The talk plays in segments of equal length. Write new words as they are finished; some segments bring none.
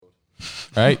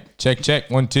Right, check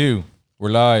 1 2. We're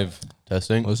live.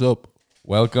 Testing. What's up?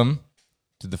 Welcome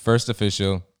to the first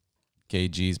official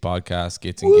KG's podcast,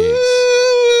 Gits and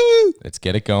Gigs. Let's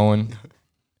get it going.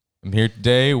 I'm here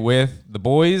today with the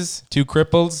boys, two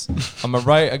cripples. On my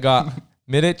right, I got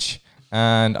Midic,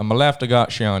 and on my left, I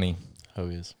got Shawnee. How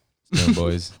he is. No,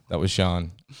 boys, that was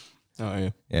Sean. Oh yeah.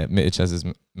 Yeah, Midic has his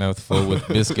mouth full with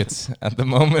biscuits at the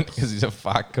moment because he's a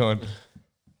fat cunt.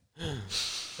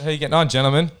 How you getting on,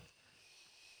 gentlemen?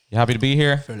 You happy to be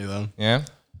here? Fairly well. Yeah?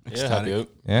 Yeah, happy out.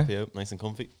 Yeah? Happy out. Nice and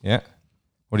comfy. Yeah.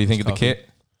 What do you think of the Coffee. kit?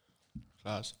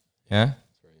 Class. Yeah?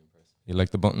 It's very impressive. You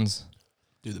like the buttons?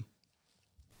 Do them.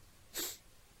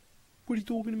 What are you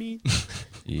talking to me?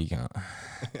 You can't.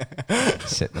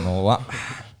 Sitting and all that.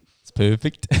 It's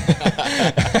perfect.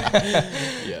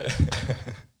 Yeah.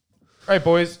 Right,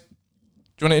 boys. Do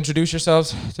you want to introduce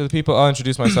yourselves to the people? I'll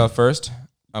introduce myself first.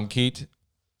 I'm Keith,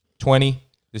 20.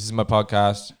 This is my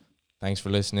podcast. Thanks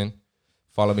for listening.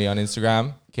 Follow me on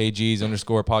Instagram,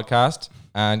 KGs_podcast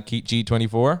and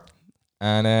KeithG24.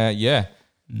 And yeah,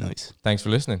 Nice. thanks for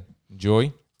listening.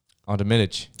 Enjoy. On to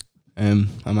Midic. I'm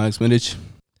Alex Midic,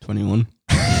 21.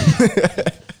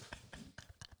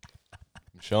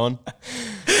 I'm Sean.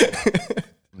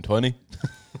 I'm 20.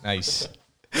 Nice.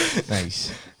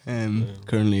 Nice.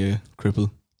 Currently a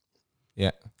cripple.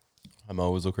 Yeah. I'm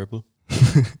always a cripple.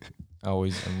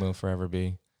 Always and will forever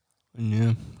be. And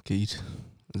yeah, Keith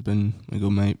has been my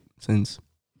good mate since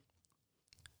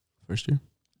first year.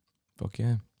 Fuck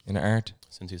yeah. In art.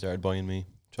 Since he started buying me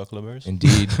chocolate bars.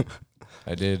 Indeed.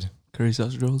 I did. Curry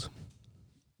sausage rolls.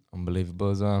 Unbelievable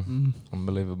as well.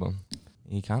 Unbelievable.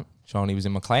 You can't. Shawnee was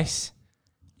in my class.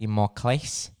 In my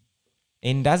class.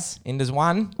 Endas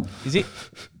 1. Is it?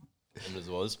 And as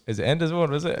was. Is it Endas 1,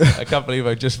 was it? I can't believe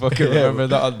I just fucking remember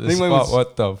that on the think mine spot. was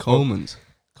What the fuck?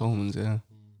 Coleman's, yeah.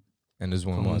 Endas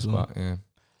 1 Coleman's was, one. but yeah.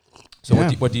 So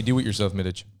Yeah. what do you do with yourself,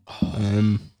 Midic?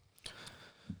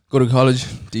 Go to college,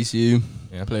 DCU,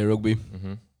 Yeah. play rugby,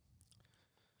 Mm-hmm.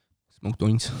 smoke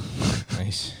joints.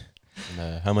 Nice.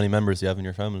 And, how many members do you have in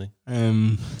your family?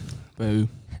 About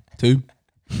 2.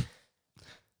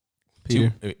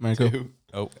 Peter, Marco, Two.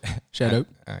 Oh. shout out.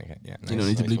 Okay, yeah. You don't Nice.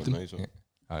 need to Nice bleep one, them. nice one.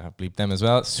 I'll bleep them as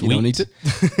well. Sweet. You don't need to.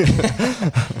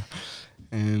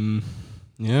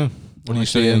 Yeah. What are you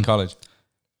studying in college?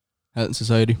 Health and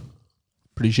Society.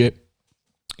 Pretty shit.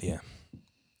 Yeah.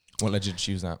 What led you to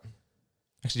choose that?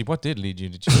 Actually, what did lead you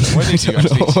to choose? Why did you I don't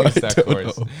actually know, choose I that don't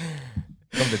course? know.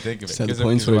 Come to think of it. Just had the 'cause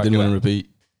points of where I didn't what want to you repeat.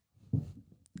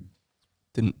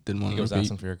 Didn't had. want He to goes repeat.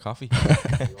 asking for your coffee.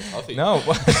 Coffee. No.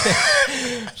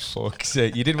 Fuck's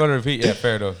sake. You didn't want to repeat? Yeah,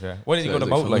 fair enough, yeah. Why didn't you go to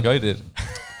Sounds like Moat like I did?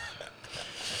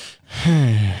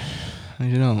 I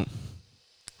don't know.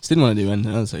 Just didn't want to do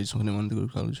anything else. I just wanted to go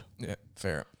to college. Yeah,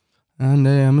 fair. And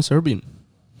I'm a Serbian.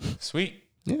 Sweet.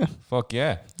 Yeah. Fuck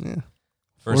yeah. Yeah.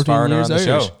 First 14 foreigner on years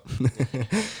the Irish.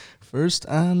 show. First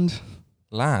and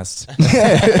Last.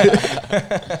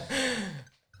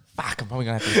 Fuck, I'm probably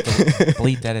going to have to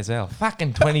bleep that as well.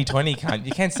 Fucking 2020, can't.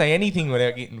 You can't say anything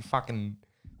without getting fucking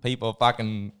people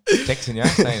fucking texting you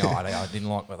saying, oh, I didn't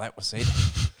like what that was said.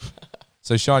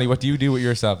 So, Shawnee, what do you do with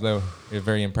yourself, though? You have a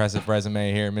very impressive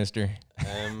resume here, mister.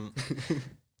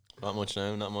 Not much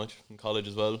now, not much. In college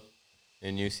as well.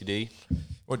 In UCD.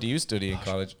 What do you study in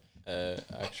college?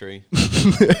 Actuary.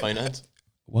 Finance.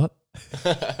 what?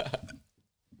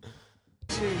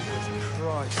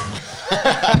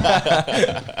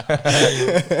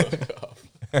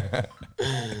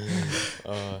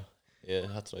 Yeah,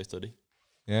 that's what I study.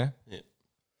 Yeah?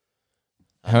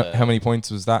 And, How many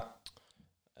points was that?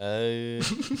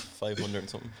 500 and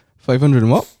something. 500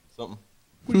 and what? Something.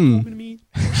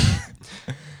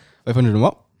 500 and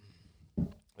what? It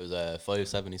was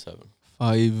 577.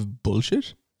 5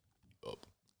 bullshit?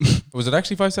 Was it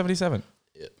actually 577?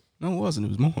 No, it wasn't. It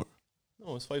was more.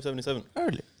 No, it was 577.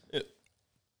 Hardly. Yeah.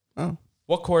 Oh.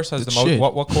 What course has It's the most? shit.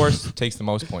 What course takes the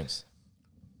most points?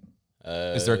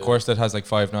 Is there a course that has like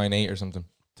 598 or something?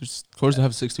 There's courses that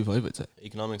have 65, I'd say.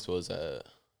 Economics was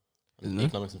Isn't it?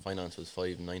 economics and finance was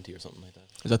 590 or something like that.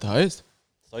 Is that the highest?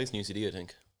 It's highest in UCD, I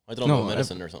think. I don't know No, about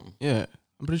medicine or something. Yeah.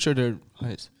 I'm pretty sure they're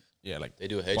highest. Yeah, like They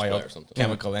do a HBI bio- or something.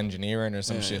 chemical engineering or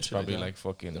some Yeah, shit. shit like Probably that. like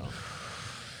fucking.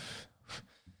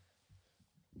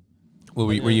 Well,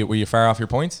 were you far off your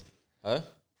points? Huh?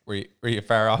 Were you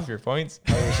far off your points?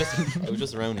 I was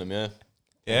just around them, yeah.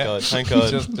 Yeah, God, thank God.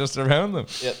 just around them.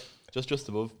 Yeah, just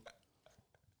above.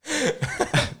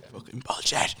 Fucking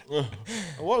bullshit.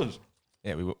 I was.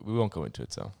 Yeah, we won't go into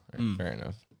it. So fair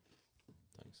enough.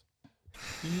 Thanks.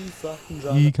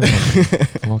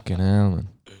 Fucking hell, man.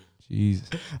 Jesus.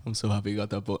 I'm so happy you got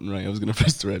that button right. I was going to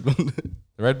press the red one.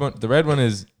 The red one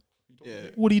is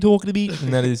What are you talking about?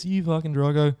 And that is, you fucking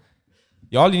Drogo.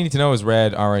 All you need to know is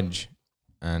red, orange,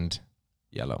 and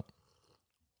yellow.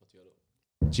 What's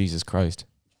yellow? Jesus Christ.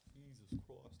 Jesus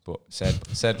Christ. But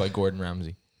said by Gordon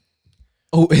Ramsay.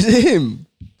 Oh, is it him?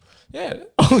 Yeah.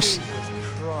 Oh,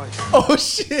 oh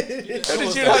shit. How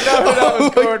did you not know that was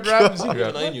Gordon Ramsay?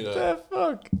 Even I knew that.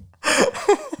 Fuck.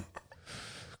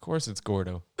 Of course it's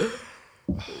Gordo. I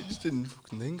just didn't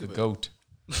fucking think The of it. goat.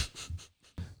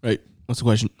 Right. What's the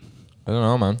question? I don't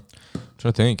know, man. I'm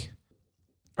trying to think.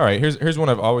 All right, here's one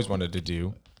I've always wanted to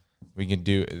do. We can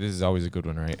do this is always a good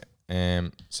one, right?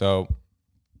 So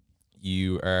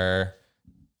you are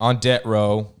on death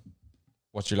row.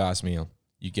 What's your last meal?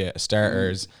 You get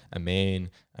starters, a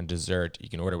main, and dessert. You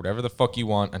can order whatever the fuck you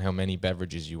want and how many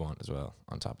beverages you want as well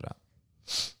on top of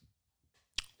that.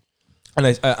 And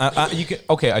you can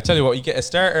I tell you what, you get a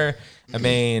starter, a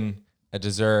main, a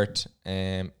dessert,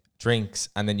 drinks,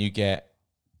 and then you get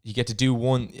to do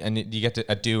one, and you get to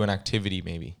do an activity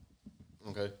maybe.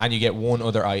 Okay. And you get one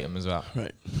other item as well.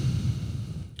 Right.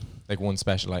 Like one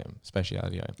speciality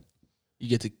item. You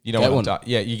get to You know get what one.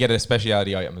 yeah, you get a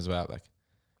speciality item as well.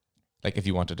 Like if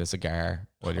you wanted a cigar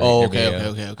while you're Oh, eating your okay,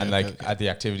 meal, okay. and at the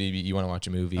activity you want to watch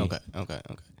a movie. Okay.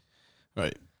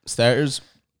 Right. Starters,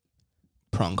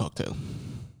 prawn cocktail.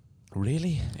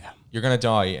 Really? Yeah. You're gonna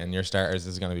die, and your starters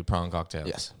is gonna be prawn cocktail.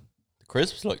 Yes. The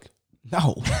crisps, like.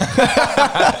 No.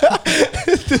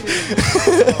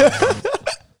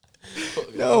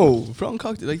 No, prawn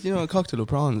cocktail. Like, you know, a cocktail of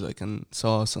prawns, like, and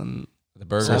sauce and The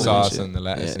burger Salad and sauce shit. and the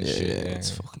lettuce and shit. Yeah,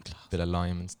 it's fucking class. bit of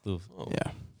lime and stuff. Oh.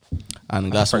 Yeah. And a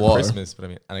glass For of water. Christmas, but I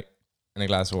mean, and a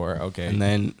glass of water. Okay. And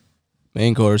then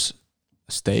main course,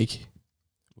 steak.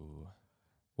 Ooh.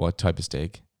 What type of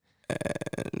steak?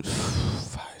 And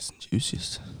finest and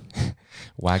juiciest.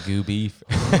 Wagyu beef.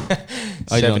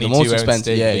 I don't know, the 72 most ounce expensive.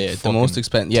 steak, Yeah, big the fucking most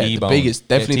expensive. Yeah, the T-bone. biggest.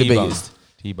 Definitely the T-bone. biggest.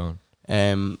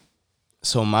 T-bone.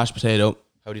 So mashed potato,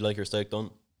 How do you like your steak done?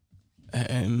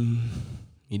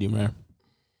 medium rare.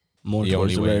 More The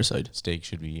towards only the way rare side. Steak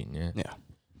should be eaten, yeah. Yeah.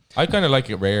 I kind of like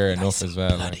it rare enough as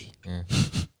well. bloody. Like,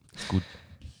 yeah.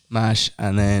 Mash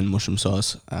and then mushroom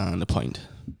sauce and a pint.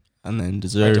 And then Pint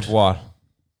dessert. of what?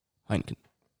 Heineken.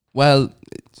 Well,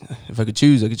 if I could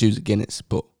choose a Guinness,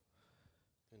 but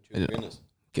I don't know. Guinness.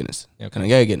 Guinness. Yeah, okay. Can I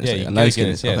get a Guinness? Yeah, Like, you a can nice get a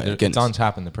Guinness. Yeah, Okay, it's on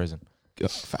tap in the prison.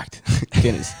 Fact.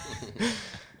 Guinness.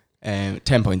 10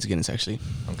 points of Guinness, actually.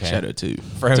 Okay. Shout out to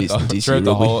Throughout DC Rugby. throughout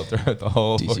the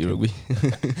whole DC fucking- Rugby.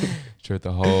 throughout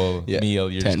the whole Yeah, meal,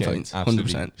 you're 10 just getting points,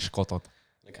 absolutely 100%. scotted.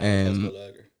 I can't Um, Tesco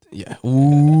lager. Yeah.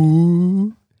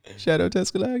 Ooh. Shout out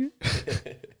Tesco Lager.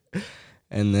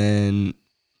 And then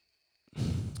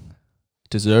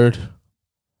dessert.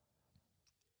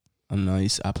 A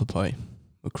nice apple pie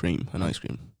with cream and ice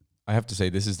cream. I have to say,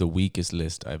 this is the weakest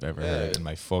list I've ever heard in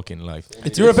my fucking life.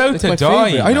 It's You're about It's to my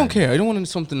die. favorite. I don't man. care. I don't want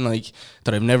something like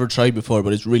that I've never tried before,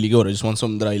 but it's really good. I just want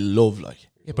something that I love. Like,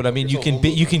 Yeah, but I mean, You're you so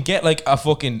can humble, get like a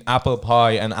fucking apple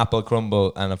pie, an apple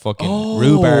crumble, and a fucking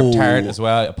rhubarb tart as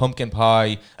well. A pumpkin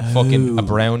pie, fucking a Oh.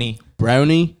 brownie.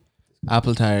 brownie,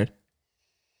 apple tart,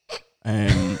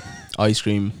 ice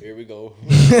cream, Here we go.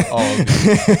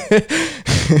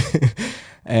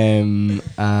 and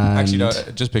Actually, no,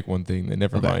 just pick one thing. Then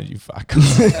never Okay. mind, you fuck.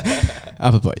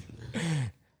 apple pie,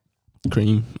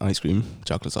 cream, ice cream,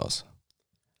 chocolate sauce.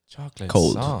 Chocolate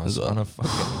Cold sauce as well. on a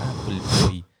fucking apple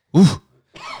pie. Ooh.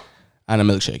 And a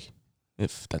milkshake,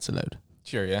 if that's allowed,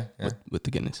 Sure, yeah. with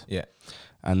the Guinness. Yeah.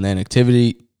 And then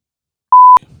activity.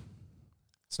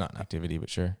 It's not an activity, but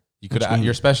sure. You could What do you mean?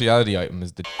 your speciality item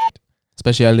is the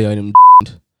Speciality item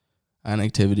and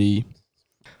activity.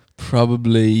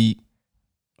 Probably,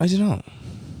 I don't know.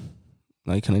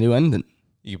 Like, can I do anything?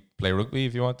 you could play rugby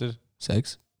if you wanted.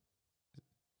 Sex?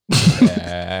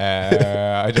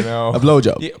 I don't know. A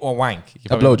blowjob. Yeah, or wank. You A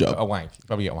probably- blowjob. A wank. You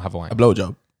probably have a wank. A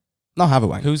blowjob. Not have a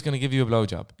wank. Who's gonna give you a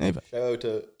blowjob? Ava. Shout out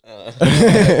to.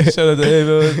 Shout out to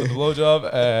Ava for the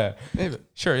blowjob. Ava.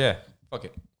 Sure, yeah. Fuck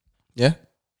it. Yeah?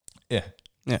 Yeah.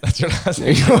 Yeah. That's your last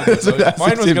There you go. That's your last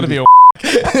Mine was gonna be a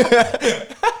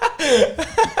activity.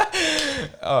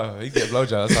 oh, you get a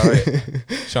blowjob, that's alright.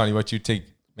 Shawnee, what you take?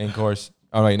 Main course.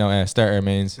 Alright, no, starter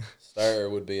mains. Starter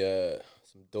would be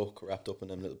some duck wrapped up in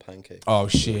them little pancakes. Oh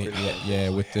shit, yeah,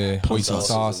 with the Plum hoisin sauce.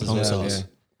 sauce as Plum well. sauce. Yeah.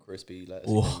 Crispy lettuce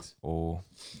Oh. things. Oh,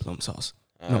 Plum sauce.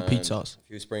 No, peach And sauce. A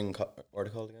few spring, what are they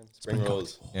called again? Spring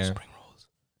rolls. yeah. Spring rolls.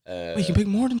 Uh, Wait, you can pick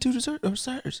more than 2 dessert or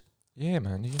starters. Yeah,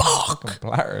 man. You fucking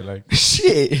platter like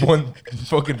Shit. one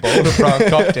fucking bowl of prawn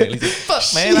cocktail. He's like, fuck,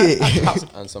 man. Shit.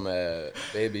 and some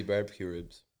baby barbecue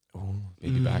ribs. Oh,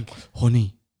 baby back.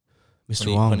 Honey. Mr.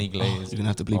 Honey, Wong. honey glaze. You're going to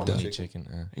have to bleep Oh, that. honey chicken.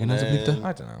 You're going to have to bleep that.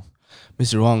 I don't know.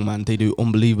 Mr. Wong, man, they do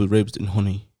unbelievable ribs in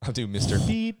honey. I'll do Mr.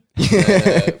 Beep.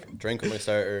 Drink with my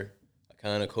starter, a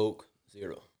can of Coke,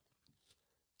 0.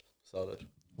 Solid.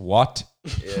 What?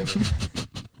 Yeah.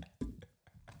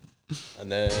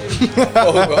 And then,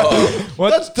 oh god,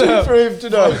 What's Two for him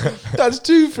tonight. That's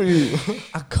 2 for you.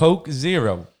 a Coke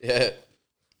 0? yeah,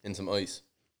 in some ice.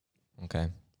 Okay.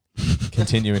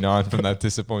 Continuing on from that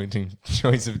disappointing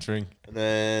choice of drink. And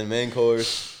then main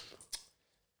course,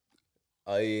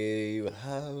 I will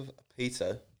have a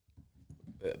pizza,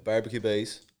 with a barbecue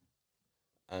base,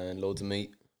 and loads of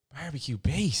meat. Barbecue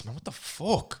base, man. What the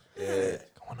fuck? Yeah.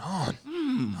 Going on?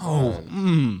 No.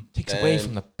 And Takes away then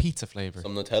from the pizza flavor.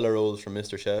 some Nutella rolls from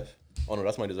Mr. Chef. Oh no,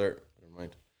 that's my dessert. Never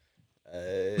mind.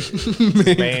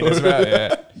 Main as well,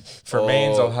 yeah. For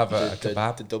mains, I'll have a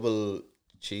kebab. The double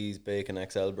cheese bacon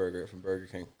XL burger from Burger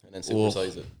King, and then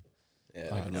supersize it.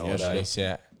 Yeah, Oh, know yeah, that. nice,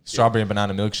 yeah. Strawberry and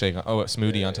banana milkshake. Oh, a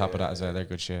smoothie on top of that as well. They're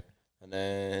good shit. And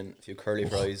then a few curly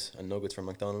fries and nuggets from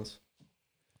McDonald's.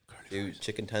 A few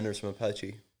chicken tenders from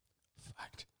Apache.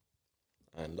 Fact.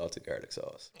 And lots of garlic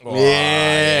sauce.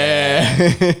 Yeah.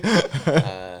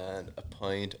 And a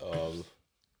pint of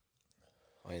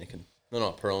Heineken.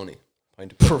 No, Peroni.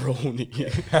 Pint of Peroni.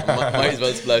 might as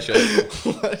well splash out.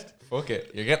 Fuck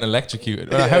it. You're getting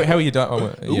electrocuted. Well, how are you doing?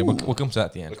 Oh, yeah, we'll come to that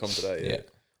at the end. We'll come to that, yeah. Yeah.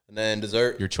 And then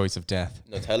dessert, Your choice of death.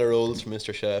 Nutella rolls from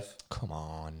Mr. Chef. Come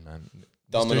on, man.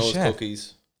 Domino's Mr. Chef.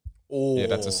 cookies. Oh. Yeah,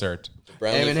 that's a cert.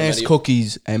 Brownie from M&S Eddie-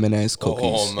 cookies. M&S cookies.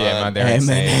 Oh, man. Yeah, man, they're M&S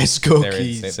insane. They're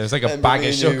cookies. insane. There's like a And bag me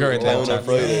of and sugar you in down that. on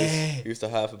Fridays. Yeah. Used to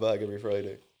half a bag every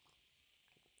Friday.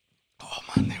 Oh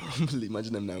man, they were unbelievable.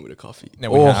 Imagine them now with a coffee.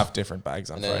 No, we Oh. have different bags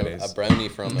on And then Fridays. a brownie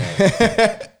from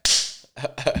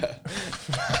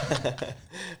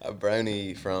a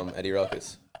brownie from Eddie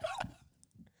Rockets.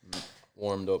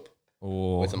 Warmed up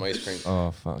Oh, with some ice cream.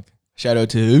 oh, fuck. Shout out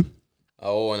to who?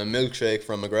 Oh, and a milkshake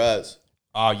from McGrath's.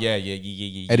 Oh, yeah.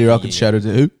 Eddie Rockets. Yeah. Shout out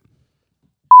to who?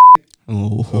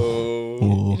 Oh.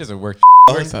 Oh. He doesn't work.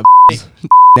 That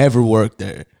never worked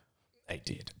there. I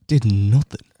did. Did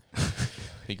nothing.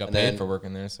 He got And paid then- for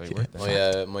working there, so he worked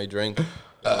there. My drink,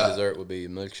 my dessert would be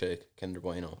milkshake Kinder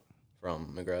Bueno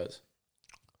from McGrath's.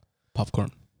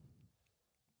 Popcorn.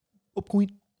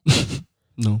 Popcorn.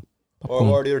 No. Or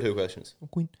what are the other 2 questions?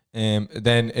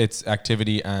 Then it's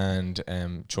activity and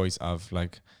choice of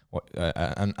like what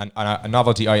a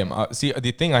novelty item. See,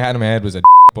 the thing I had in my head was a,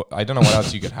 but I don't know what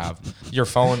else you could have. Your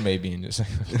phone maybe, and just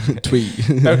Tweet.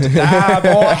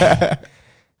 boy.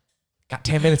 Got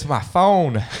 10 minutes with my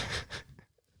phone.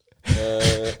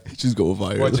 Just go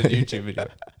viral. Watch a YouTube video.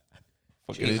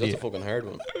 Fucking Jeez, that's a idiot. fucking hard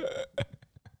one.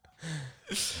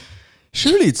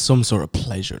 Surely it's some sort of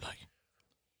pleasure, like.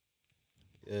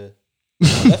 Yeah.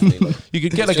 No, definitely. Like, You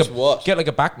could get it's like just what?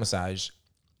 a back massage,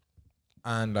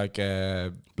 and like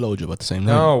Blowjob at the same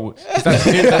time. no, that's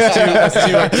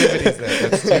two activities there.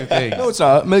 That's 2 things. No, it's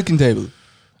not. Milking table.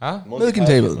 Huh? Milking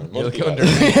table. You'll look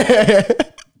Multitasking. under.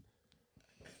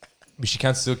 But she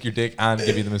can't suck your dick and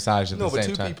give you the massage at the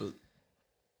same time. people.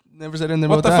 Never said anything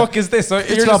What about the that. fuck is this?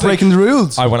 It's not breaking the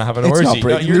rules. I want to have an It's orgy. not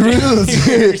breaking No, the you're- rules.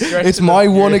 you're stretching It's my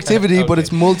up one your- activity, but okay.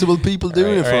 it's multiple people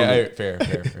doing it for me. Alright, fair,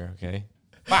 okay.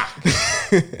 Ah,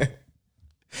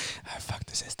 fuck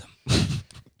the system.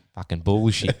 Fucking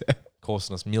bullshit.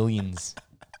 Costing us millions.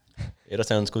 Yeah, that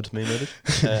sounds good to me, maybe.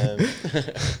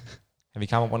 Have you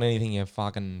come up with anything you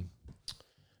fucking...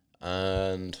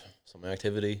 And so my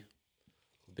activity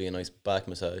would be a nice back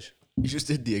massage. You just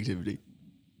did the activity.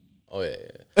 Oh, yeah.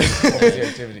 What was the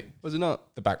activity? Was it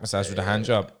not? The back massage with a hand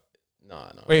job. No.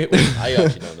 Wait. I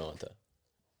actually don't know what that.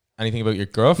 Anything about your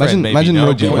girlfriend? Imagine maybe? No?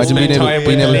 rugby. Do you want to Imagine spend being able time to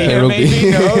with play Leah, rugby.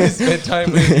 maybe? No? Spend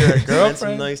time with your Spent some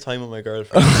girlfriend? nice time with my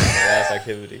girlfriend. My last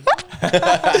activity.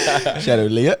 Shout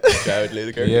out Leah. Shout out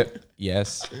Leah the Yeah. Curtain.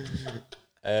 Yes.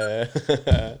 Uh,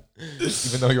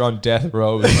 Even though you're on death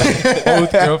row,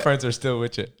 both girlfriends are still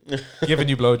with you, giving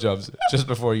you blowjobs just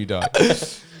before you die.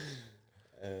 Dead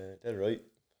right.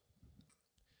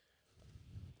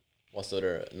 What's the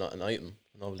other? Not an item,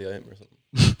 a novelty item or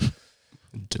something.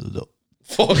 Dildo.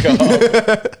 Fuck off.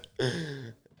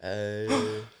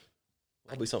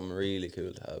 That'd be something really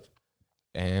cool to have.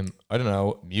 I don't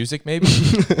know, music maybe,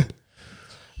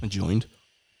 I joined.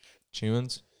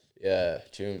 tunes. Yeah,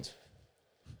 tunes.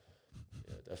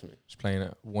 Yeah, definitely. Just playing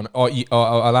it.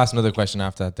 I'll ask another question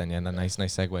after that. Then yeah, nice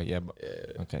segue. Yeah, but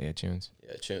Yeah, okay, yeah, tunes.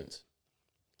 yeah, tunes.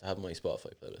 To have my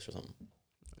Spotify playlist or something.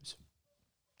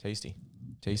 Tasty.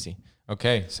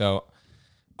 Okay, so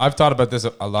I've thought about this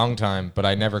a long time, but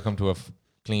I never come to a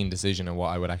clean decision on what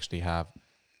I would actually have.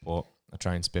 But I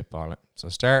try and spitball it. So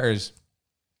starters,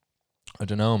 I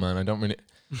don't know, man. I don't really.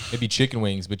 maybe chicken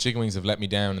wings, but chicken wings have let me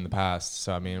down in the past.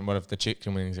 So I mean, what if the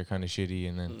chicken wings are kind of shitty?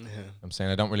 And then I'm saying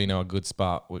I don't really know a good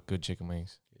spot with good chicken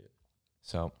wings.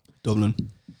 So Dublin.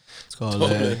 It's called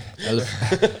Elephant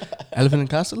and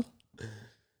Castle.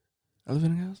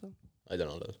 Elephant and Castle. I don't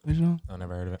know that. I don't know. I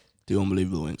never heard of it. The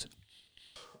unbelievable wings.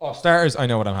 Oh, starters, I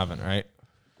know what I'm having, right?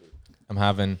 I'm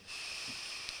having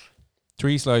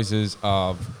 3 slices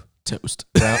of Toast.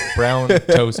 brown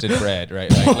toasted bread, right?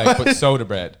 Like put soda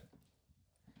bread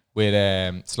with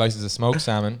slices of smoked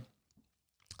salmon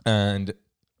and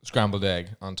scrambled egg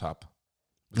on top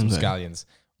with some scallions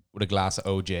with a glass of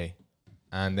OJ.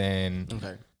 And then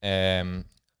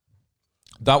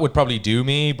that would probably do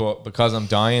me, but because I'm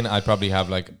dying, I'd probably have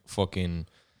like fucking...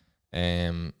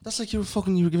 That's like you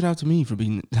were giving out to me for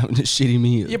having a shitty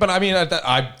meal. Yeah, but I mean,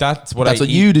 that's what That's I what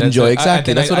eat. you'd enjoy,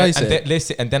 exactly. That's what I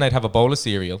said. And then I'd have a bowl of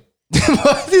cereal.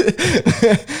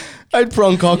 I'd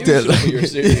prawn cocktail. Your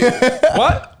cereal.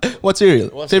 What? What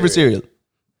cereal? Favorite cereal?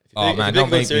 Oh man, don't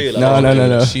make me.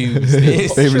 No. Choose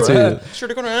this. Favorite cereal. Sure,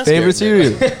 they're gonna ask. Favorite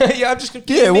cereal? Yeah, I'm just gonna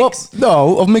Yeah, what?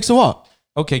 No, of mix of what?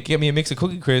 Okay, give me a mix of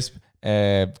Cookie Crisp,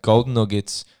 Golden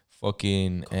Nuggets,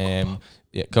 fucking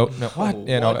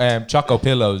Choco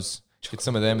Pillows. Get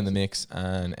some of them in the mix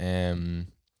and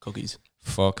Cookies.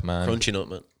 fuck man. Crunchy nut,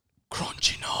 man.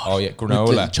 Crunchy nut. Oh yeah,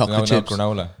 granola. Chocolate chips.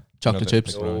 Granola. Chocolate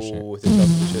chips. With the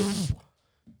chocolate chips.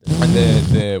 And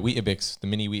the Weetabix, the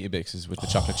mini Weetabixes with the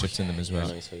chocolate chips in them as well.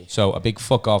 Nice, hey. So a big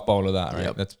fuck off bowl of that,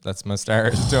 right? Yep. That's my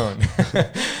starters done.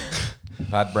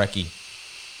 Bad brekkie.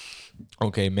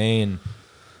 Okay, main.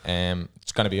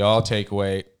 It's gonna be all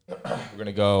takeaway. We're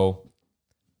gonna go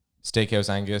Steakhouse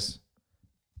Angus,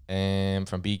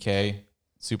 from BK.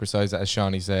 Supersize that, as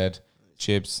Shawnee said.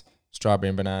 Chips, strawberry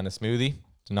and banana smoothie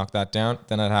to knock that down.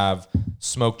 Then I'd have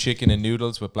smoked chicken and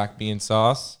noodles with black bean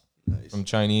sauce. Nice. From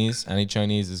Chinese. Any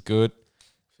Chinese is good.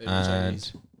 Favorite And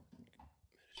Chinese.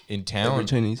 in town, Favorite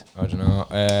Chinese. I don't know.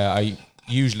 I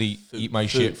usually eat my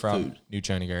shit food, from food. New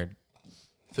China Guard.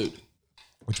 Food.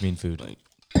 What do you mean food? Like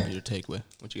your takeaway.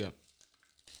 What you got?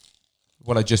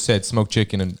 What I just said, smoked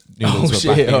chicken and noodles with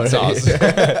black shit, bean alright. sauce.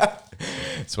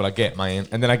 That's what I get, man.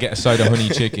 And then I get a side of honey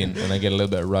chicken, and I get a little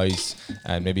bit of rice,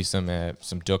 and maybe some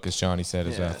duck, as Johnny said,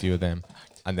 as well, a few of them.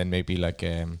 And then maybe like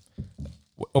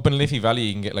up in Liffey Valley,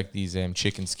 you can get like these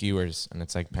chicken skewers, and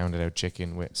it's like pounded out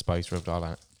chicken with spice rubbed all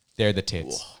on it. They're the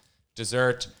tits. Whoa.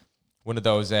 Dessert, one of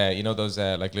those those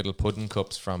like little pudding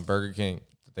cups from Burger King.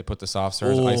 They put the soft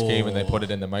serve ice cream and they put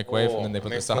it in the microwave, and then they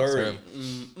put the soft serve.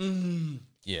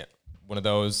 Yeah, one of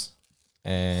those.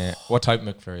 What type of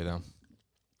McFlurry though?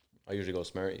 I usually go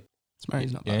Smarty.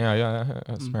 Smarties not bad.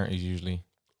 Yeah. Smarties usually.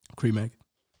 Cream egg.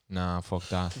 Nah, fuck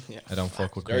that. Yeah. I don't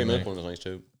fuck with Dairy cream milk egg. one is nice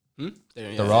too.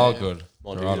 They're all good.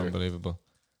 They're all Malteser. unbelievable.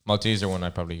 Malteser one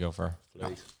I'd probably go for.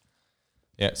 Flakes.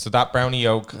 Yeah, so that brownie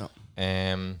yolk.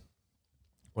 Yeah.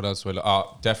 What else will?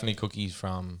 Oh, definitely cookies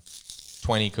from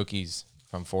 20 cookies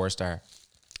from 4-Star.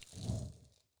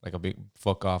 Like a big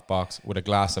fuck off box with a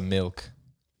glass of milk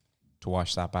to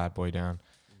wash that bad boy down.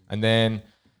 And then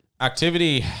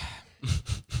activity.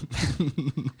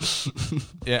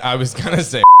 Yeah, I was gonna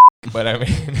say, but I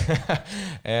mean,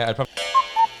 I'd probably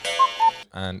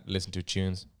and listen to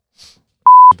tunes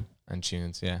and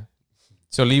tunes. Yeah.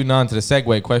 So leading on to the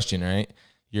segue question, right?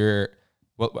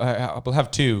 We'll have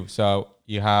 2. So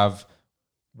you have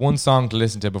one song to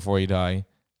listen to before you die.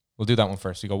 We'll do that one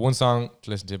first. You go one song to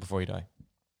listen to before you die.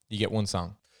 You get one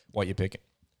song. What you picking?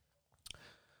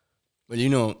 Well,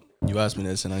 you asked me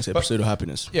this, and I said Pursuit of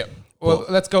Happiness. Yeah. Well,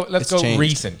 But let's go changed.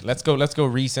 recent. Let's go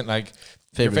recent. Like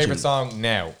your favorite tune. song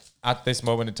now at this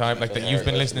moment in time, like that you've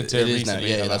been listening to It is now. recently.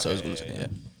 Yeah, a lot. that's what I was going to say. Yeah.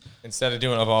 Instead of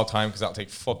doing it of all time, because that'll take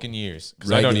fucking years.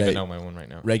 Because I don't even Regulate. know my one right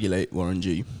now. Regulate Warren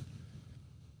G.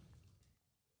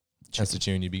 That's the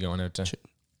tune you'd be going out to. Chicken.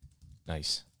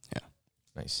 Nice. Yeah.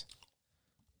 Nice.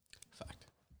 Fact.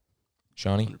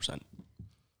 Shawnee? 100%.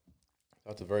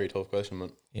 That's a very tough question,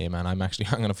 man. Yeah, man. I'm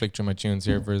gonna flick through my tunes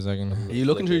here for a second. Are you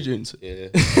looking through your tunes? Yeah.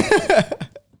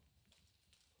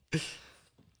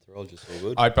 They're all just so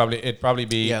good. It'd probably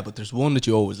be Yeah, but there's one that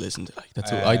you always listen to. Like,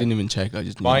 that's what I didn't even check. I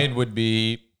just knew. mine would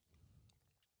be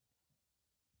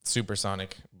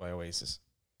Supersonic by Oasis.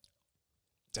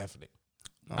 Definitely.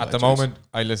 Not At bad the choice. moment,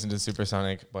 I listen to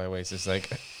Supersonic by Oasis like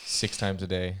 6 times a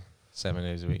day, 7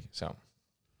 days a week. So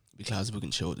Be glad if we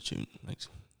can show the tune. Like,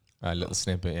 a little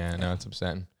snippet, yeah. No, it's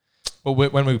upsetting. But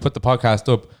when we put the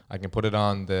podcast up, I can put it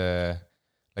on the,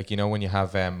 like, when you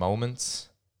have moments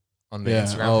on the Yeah.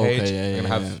 Instagram Oh, okay. page. Yeah, I can yeah,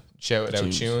 have shouted out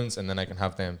Tunes. tunes, and then I can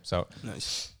have them. So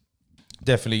nice.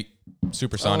 definitely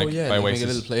Supersonic Oh, yeah, by like make a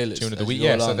Oasis. little playlist Tune of the as week. you go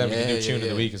Yeah, so along. then we can do Yeah, tune yeah, of the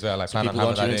yeah. week as well. I So plan on people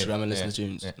go having onto your that Instagram in. and listen Yeah. to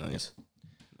tunes. Yeah. Nice.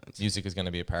 Music is going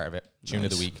to be a part of it. Tune of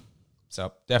the Nice. week.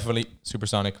 So definitely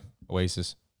Supersonic,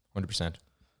 Oasis, 100%.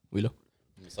 Wheeler.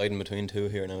 I'm deciding between two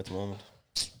here now at the moment.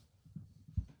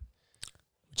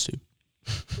 Which two?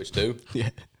 Which two? Yeah.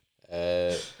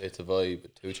 It's a Vibe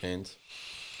with 2 Chainz.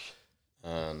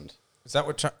 And Is that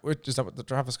what is that what the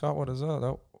Travis Scott one is?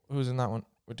 Oh, who's in that one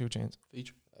with 2 Chainz?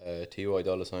 Feature. T.Y.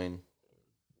 Dolla $ign.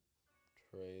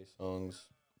 Trey Songs.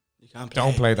 You can't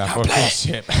Don't play that can't fucking play.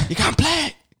 shit. You can't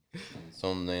play. And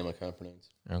some name I can't pronounce.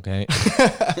 Okay.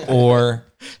 Or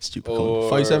Stupid. Or-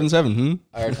 577.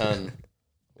 Artan.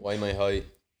 Why My High.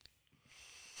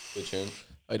 Good tune.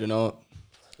 I don't know.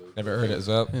 never heard it as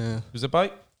well. Yeah. Who's it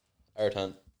by?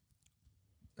 Artan.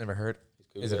 Never heard. He's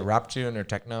cool Is it a guy. rap tune or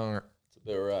techno or It's a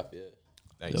bit of rap, yeah.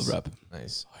 nice? Love rap.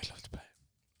 Nice. I love to play.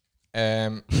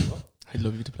 I'd I'd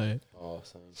love you to play it. Oh,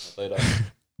 same. I'll play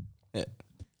that.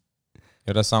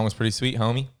 Yeah, that song was pretty sweet,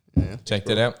 homie. Yeah. Checked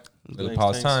it out. Little Thanks,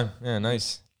 pause thanks. time. Yeah,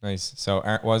 nice. So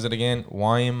was it again?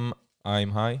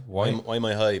 I'm High? Why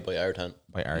My High by Artan.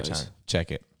 By Artan. Nice. Check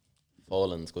it.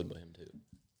 Fallen's good by him too.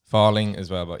 Falling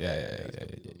as well, but yeah.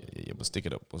 We'll stick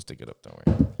it up. Don't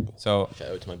worry. So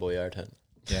Shout out to my boy Artan.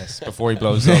 yes, before he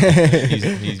blows up,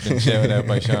 he's been shouted out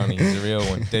by Shawnee. He's a real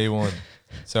one, day one.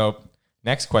 So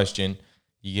next question,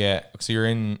 you get, so you're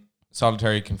in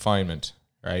solitary confinement,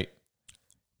 right?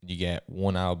 You get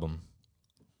one album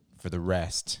for the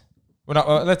rest. Well,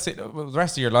 not, let's say the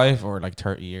rest of your life, or like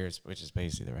 30 years, which is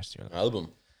basically the rest of your life.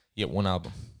 Album. You get one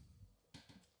album.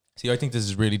 See, I think this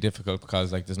is really difficult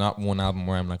because like there's not one album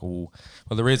where I'm like, oh,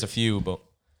 well, there is a few, but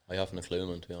I haven't a clue,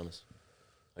 man, to be honest.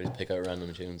 I just pick out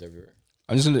random tunes everywhere.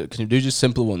 I'm just gonna. Can you do just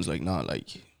simple ones, like not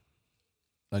like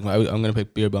I'm gonna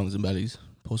pick Beer Bongs and Bellies,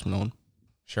 Post Malone.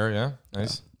 sure, yeah,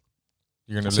 nice.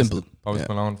 You're gonna Simple, listen to Post yeah.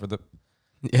 Malone for the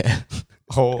Yeah.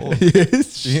 whole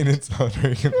Yes. being in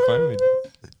solitary confinement.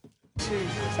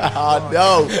 Oh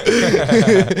no.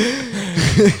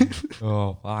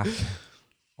 Oh, fuck.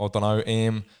 I don't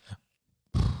know.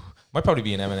 Might probably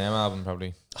be an Eminem album,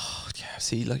 probably, Oh yeah.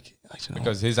 See, like I don't know.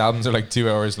 because his albums are like 2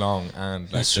 hours long and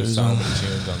like That's there's true so as many well.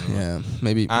 tunes on them. Yeah,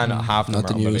 maybe. And half of them not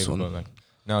the are newest unbelievable. one. Like,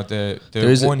 no, the There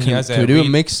is one a, he has can we do a re-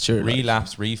 mixture? Like,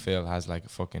 Relapse Refill has like a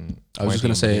fucking. I was just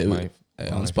gonna say it my, was, one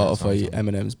of on my favorite Spotify, songs.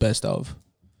 Eminem's best of.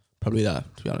 Probably that,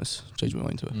 to be honest. Changed my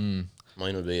mind to it. Mm,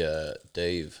 Mine would be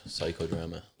Dave,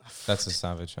 Psychodrama. that's a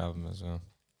Savage album as well.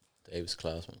 Dave's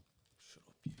class, man.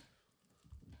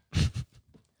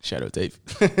 Shout out Dave.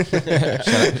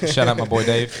 shout out my boy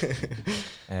Dave.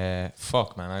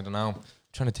 Fuck, man, I don't know. I'm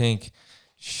trying to think.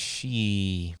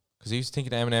 Because I used to think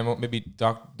of Eminem, maybe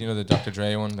the Dr.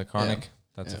 Dre one, the Chronic.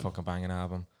 That's a Yeah. fucking banging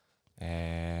album.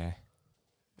 What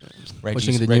do you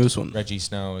think of the newest one? Reggie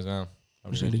Snow as well.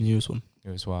 What do you think of the newest one?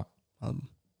 It was what? Album.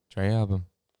 Dre album.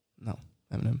 No,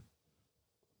 Eminem.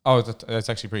 Oh, that's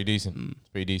actually pretty decent. Mm. It's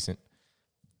pretty decent.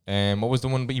 What was the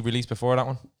one he released before that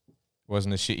one? It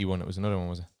wasn't a shitty one. It was another one,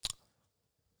 was it?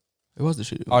 It was the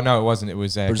shit. Oh no, it wasn't. It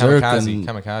was Berserk Kamikaze. and-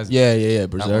 Kamikaze. Yeah.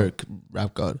 Berserk,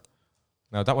 Rap God.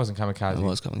 No, that wasn't Kamikaze. It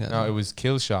was Kamikaze. No, it was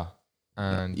Killshot.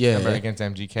 And Yeah, remember yeah. against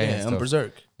MGK yeah, and and stuff.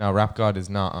 Berserk. No, Rap God is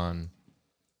not on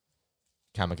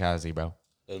Kamikaze, bro.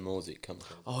 Lil Mosey, come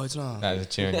on. Oh, it's not. That is a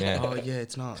tune, yeah. Oh yeah,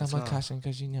 it's not. Come It's on, not. Cashin,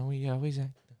 because you know we always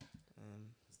act.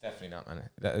 It's definitely not, man.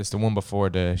 That is the one before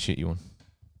the shitty one.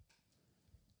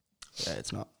 Yeah,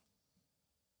 it's not.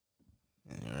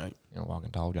 Yeah, you're right. You know, walking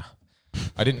told ya.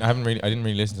 I didn't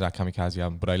really listen to that Kamikaze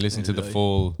album, but I listened to Neither the did I.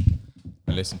 full.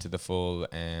 I listened to the full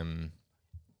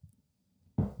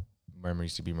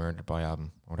Memories to Be Murdered By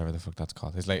album, or whatever the fuck that's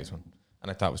called, his latest one, and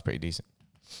I thought it was pretty decent.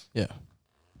 Yeah.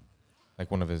 Like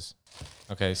one of his.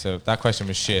 Okay, so that question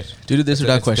was shit. Do the this or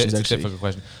that It's questions a actually. difficult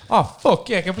question. Oh fuck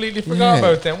yeah! Completely forgot Yeah.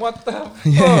 about them. What the fuck?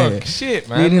 Yeah. Shit,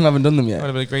 Me and man. him haven't done them That yet. would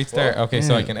have been a great start. Okay,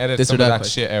 so Yeah. I can edit This some or of that that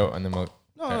question. shit out, and then we'll.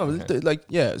 No, Okay. like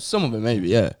yeah, some of it maybe,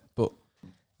 yeah, but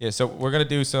Yeah, so we're gonna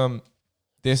do some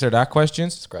this or that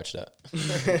questions, Scratch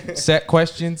that. set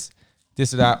questions,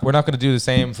 this or that. We're not gonna do the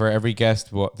same for every guest,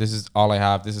 but this is all I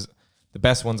have. This is the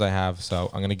best ones I have. So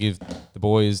I'm gonna give the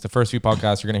boys the first few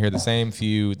podcasts. You're gonna hear the same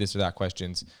few this or that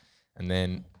questions, and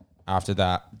then after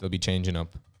that they'll be changing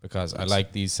up because I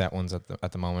like these set ones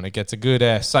at the moment. It gets a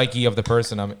good psyche of the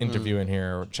person I'm interviewing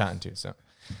here or chatting to. So.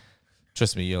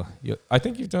 Trust me, you'll. I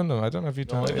think you've done them. I don't know if you've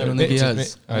done I them. don't think he Just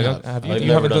has. I don't. Have you? I've You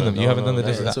never haven't done done them. them. You No, haven't done the no,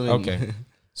 this or that's that. what I mean. Okay,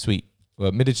 sweet.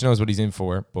 Well, Midditch knows what he's in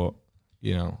for, but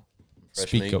you know, Fresh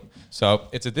speak meat. up. So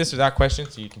it's a this or that question.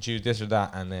 So you can choose this or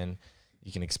that, and then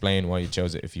you can explain why you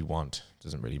chose it if you want.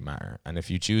 Doesn't really matter. And if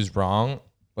you choose wrong,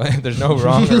 well, there's no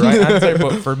wrong or right answer.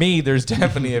 But for me, there's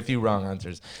definitely a few wrong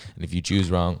answers. And if you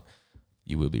choose wrong,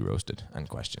 you will be roasted and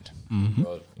questioned. Mm-hmm.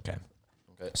 Right. Okay.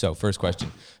 Okay. So first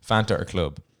question: Fanta or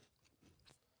Club?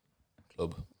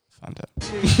 Club.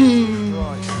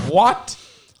 Fanta. What?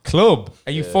 Club?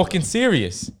 Are you Yeah. fucking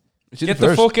serious? Is it Get the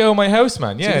first? fuck out of my house,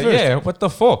 man. Is it Yeah, the first? yeah. What the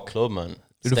fuck? Club, man. You're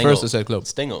the Stingo. first to say club.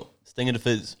 Stingo. Sting of the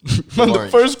fizz. Man, the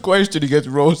Orange. first question he gets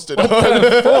roasted. What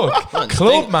the fuck? Man,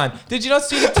 Club, Sting- man. Did you not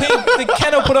see the thing that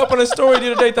Kenno put up on a story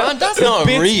the other day? Man, that's the not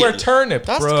bits real. were turnip,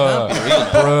 That's bruh. can't be real.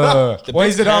 Bruh. The Why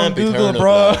bits is it on can't be Google, turnip,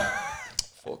 bruh? lad.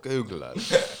 Fuck Google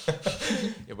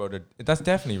that. Yeah, bro, that's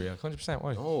definitely real. 100%.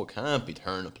 Why? No, it can't be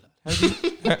turnip,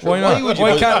 lad. Why not? would you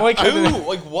Why put- can't? Why How? can't?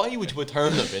 Like, why would you put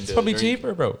turnip into It's probably a drink?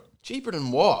 cheaper, bro. Cheaper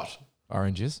than what?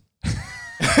 Oranges.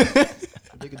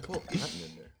 They could put cotton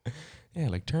in there. Yeah,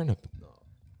 like turnip.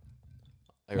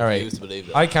 I All right. refuse to believe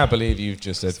that. I can't believe you've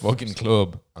just said fucking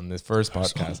club on this first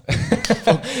podcast.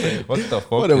 What the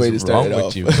fuck What a way to is start wrong it with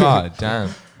off. you? God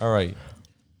damn. All right.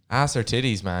 Ass or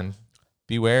titties, man.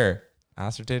 Beware.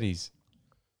 Ass or titties.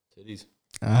 Titties.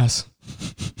 Ass.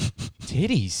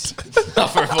 Titties. Oh,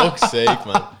 for fuck's sake,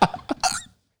 man.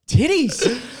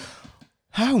 Titties.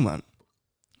 How, man?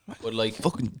 But like,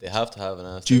 Fucking they have to have an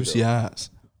ass. juicy though. ass.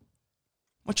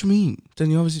 What you mean? Then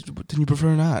you prefer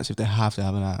an ass if they have to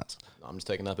have an ass. No, I'm just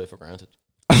taking that bit for granted.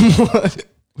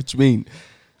 What you mean?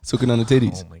 Sucking on the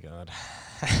titties. Oh my god.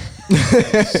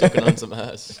 Sucking on some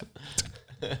ass.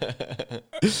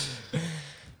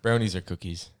 Brownies or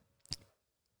cookies?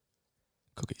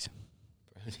 Cookies.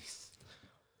 Brownies.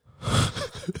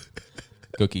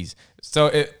 Cookies. So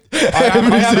I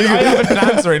haven't been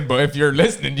answering, but if you're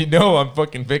listening, you know I'm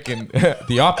fucking picking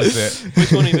the opposite.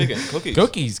 Which one are you picking? Cookies.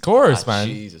 Cookies, of course, Ah, man.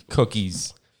 Jesus.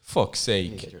 Cookies. Fuck's You need to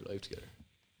sake. get your life together.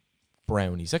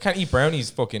 Brownies. I can't eat brownies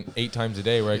fucking 8 times a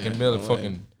day where I can build a no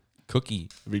fucking cookie.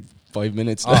 Every 5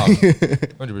 minutes. Oh,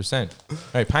 100%. All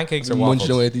right, pancakes or waffles?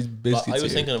 Munching away at these But biscuits. I was here.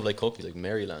 thinking of like cookies, like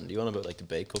Maryland. Do you want about like the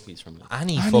baked cookies from like,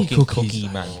 Any Any fucking cookies. cookie,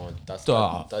 man. oh, that's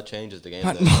Duh. that changes the game.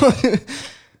 Man, then.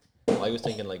 I was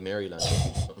thinking like Maryland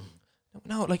cookies.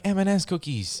 No, like M&S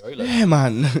cookies. Maryland. yeah,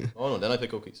 man. Oh no, then I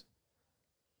pick cookies.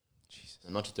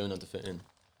 I'm not just doing that to fit in.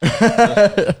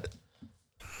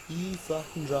 You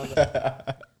fucking dragon.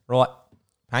 Right.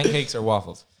 Pancakes or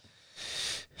waffles?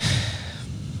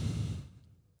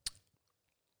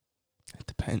 It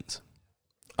depends.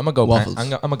 I'm gonna go Waffles. I'm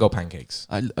gonna go pancakes.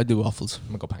 I do waffles. I'm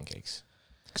gonna go pancakes.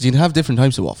 Because you can have different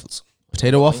types of waffles.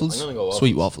 Potato I'm waffles, gonna go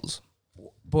sweet waffles.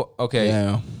 But okay,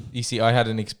 Yeah. you see, I had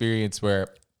an experience where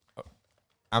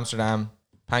Amsterdam,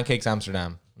 Pancakes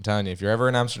Amsterdam. I'm telling you, if you're ever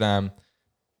in Amsterdam,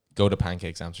 go to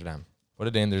Pancakes Amsterdam. Put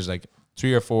it in. There's like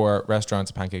 3 or 4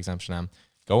 restaurants at Pancakes Amsterdam.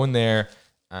 Go in there,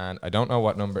 and I don't know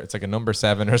what number. It's like a number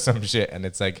 7 or some shit, and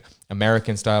it's like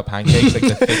American style pancakes, like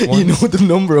the thick ones. You know the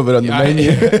number of it on the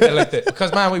menu.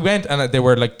 Because man, we went and they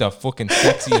were like the fucking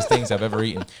sexiest things I've ever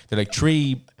eaten. They're like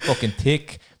 3 fucking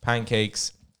thick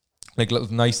pancakes, like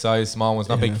little nice size small ones,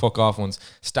 not big fuck off ones,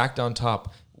 stacked on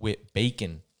top with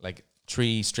bacon, like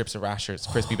 3 strips of rashers,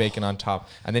 crispy bacon on top,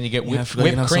 and then you get Yeah, I whipped, forgot you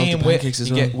can have salty cream with pancakes as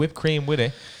you get well. whipped cream with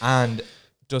it, and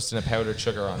dusting of powdered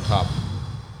sugar on top,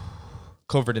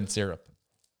 covered in syrup.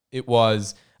 It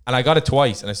was. And I got it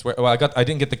twice, and I swear, I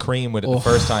didn't get the cream with it the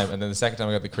first time, and then the second time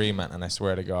I got the cream, man, and I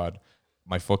swear to God,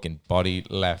 my fucking body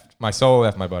left, my soul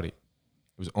left my body. It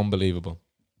was unbelievable.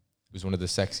 It was one of the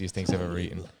sexiest things I've ever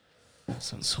eaten.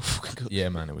 Sounds so fucking good. Yeah,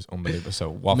 man, it was unbelievable. So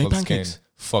waffle skin, pancakes?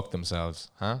 fuck themselves,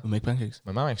 huh? We make pancakes.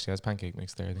 My mom actually has pancake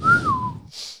mix there.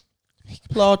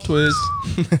 Plot twist.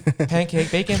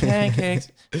 Pancake, bacon,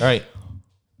 pancakes. All right.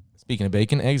 Speaking of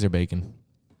bacon, eggs or bacon?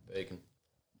 Bacon.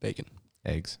 Bacon.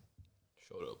 Eggs.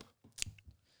 Shut up.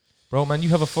 Bro, man, you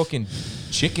have a fucking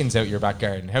chickens out your back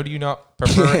garden. How do you not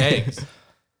prefer eggs?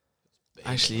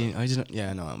 Actually, I didn't.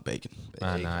 Yeah, no, I'm bacon.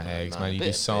 Man, nah, Bacon, eggs, man. man. You do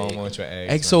Bit so bacon. much with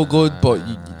eggs. Eggs man. so good, Nah, but nah,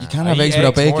 you nah, nah. can't I have eat eggs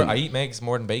without more- bacon. I eat eggs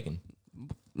more than bacon.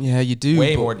 Yeah, you do.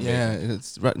 Way but more than yeah,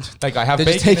 it's right. Like I have They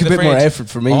bacon just take in a the bit more fridge. effort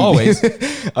for me. Always. I eat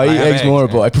have eggs more,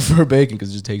 eggs, but yeah. I prefer bacon because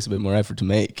it just takes a bit more effort to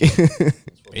make.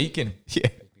 Bacon. Yeah.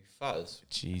 Be fat as.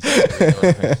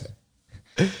 Jesus.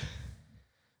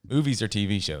 Movies or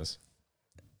TV shows?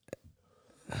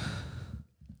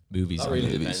 Movies. Not I'm really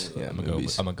gonna- movies. depends, Yeah, I'm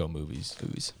movies. gonna go movies.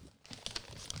 Movies.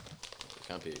 It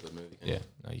can't be a good movie. Can Yeah. it?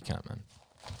 No, you can't, man.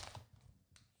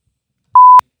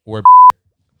 Or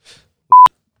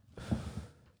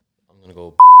I'm gonna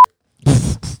go.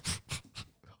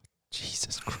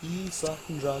 Jesus Christ. You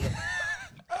fucking dragon.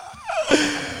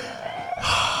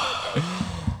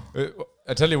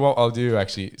 I tell you what I'll do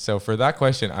actually. So for that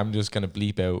question, I'm just gonna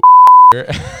bleep out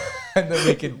and then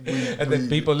we can, and then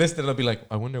people listening will be like,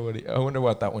 I wonder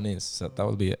what that one is. So that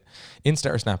will be it. Insta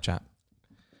or Snapchat?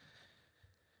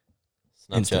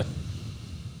 Snapchat.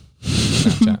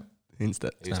 Snapchat.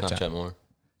 Insta. I use Snapchat. Snapchat more.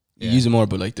 You Yeah. use it more,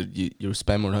 but like you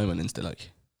spend more time on Insta.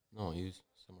 Like No, I use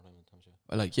some more time on Snapchat.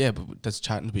 Like, yeah, but that's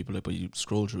chatting to people. Like, but you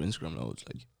scroll through Instagram loads.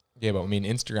 Like, Yeah, but I mean,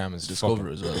 Instagram is discover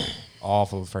fucking as well.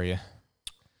 awful for you,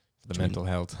 for the Do you mental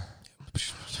health.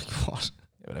 Like, what?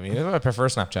 Yeah, but I mean, I prefer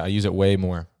Snapchat. I use it way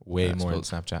more Yeah, I more than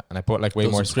suppose. Snapchat, and I put like way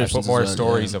Those more. I subscriptions put more as well,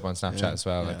 stories yeah. up on Snapchat Yeah. as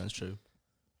well. Yeah, Like, that's true.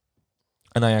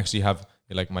 and I actually have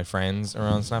like my friends are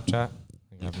on Snapchat.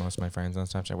 I have most of my friends on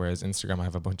Snapchat, whereas Instagram I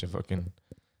have a bunch of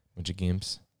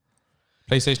gimps.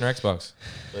 PlayStation or Xbox?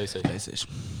 PlayStation. PlayStation.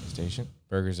 PlayStation.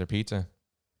 Burgers or pizza?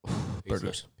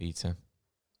 Burgers. Pizza.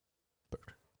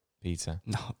 Burger. Pizza.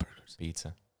 No, burgers.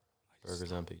 Pizza.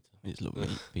 Burgers and pizza. I just love meat.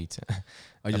 Pizza.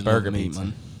 I just burger love meat, pizza.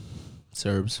 man.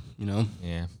 Serbs, you know.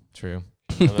 Yeah, true.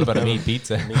 What about a meat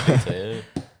pizza? Meat pizza,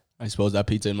 yeah. I suppose that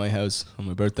pizza in my house on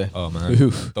my birthday. Oh man,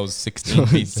 Oof. those 16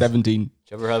 pizzas. 17 Do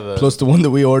you ever have a? plus the one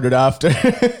that we ordered after. Do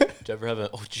you ever have a?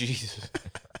 Oh Jesus.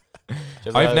 Do you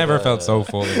ever I've have never a- felt so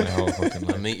full in my whole fucking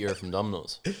A life. meteor from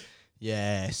Domino's.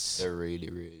 Yes. They're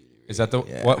really. Is that the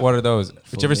Yeah. what? What are those? Did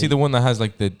Full you ever see meat. the one that has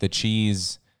like the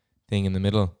cheese thing in the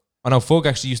middle? Oh no, Fug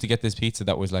actually used to get this pizza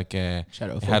that was like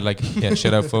Shadow. it had like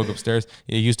shit out Fug upstairs.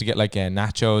 He used to get like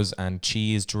nachos and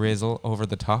cheese drizzle over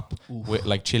the top with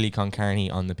like chili con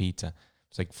carne on the pizza.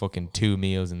 It's like fucking 2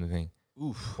 meals in the thing.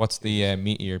 Oof. What's the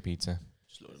meatier pizza?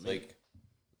 It's like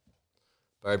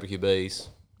barbecue base,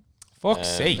 Fuck's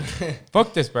sake!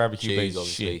 Fuck this barbecue cheese, based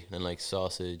obviously, shit. and like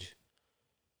sausage,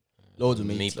 Loads of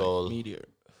meat. meatball, Meteor.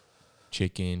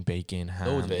 Chicken, bacon, ham.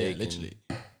 Loads of bacon. literally.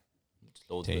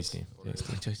 loads Tasty, of it.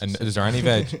 tasty. And is there any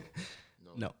veg?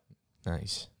 No.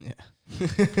 Nice. Yeah.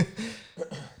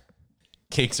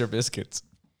 Cakes or biscuits?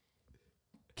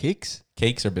 Cakes?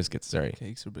 Cakes or biscuits? Sorry.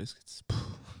 Cakes or biscuits?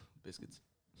 Biscuits.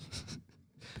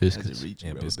 Biscuits. As a reach,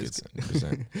 Yeah, bro, biscuits.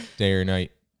 biscuit. 100%. Day or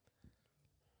night?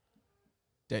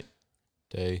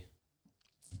 Day.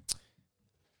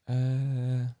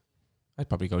 I'd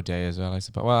probably go day as well, I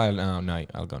suppose. Well, no, night.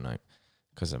 I'll go night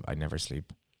because I never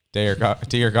sleep. Day or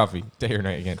tea or coffee? Day or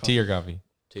night again? Coffee. Tea or coffee?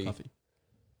 Tea. Coffee.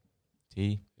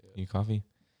 Tea? You coffee?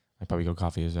 I'd probably go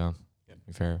coffee as well. Yeah. To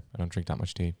be fair, I don't drink that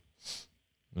much tea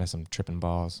unless I'm tripping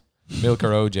balls. Milk or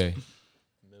OJ?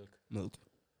 Milk. Milk.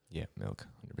 Yeah, milk.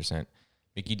 100%.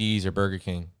 Mickey D's or Burger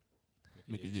King?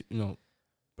 No.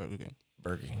 Burger King.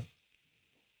 Burger King.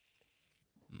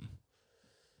 Mm.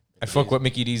 I fuck with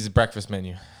Mickey D's breakfast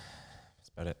menu. That's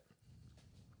about it.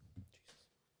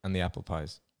 And the apple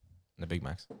pies. And the Big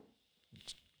Macs.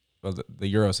 Well,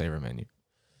 the Eurosaver menu.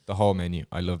 The whole menu.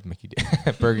 I love Mickey D.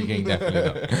 Burger King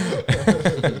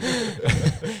definitely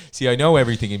not. See, I know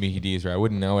everything in Mickey D's, right? I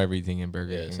wouldn't know everything in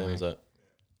Burger Yeah, King. same right? as that.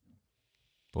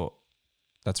 But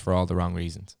that's for all the wrong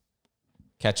reasons.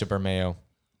 Ketchup or mayo?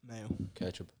 Mayo.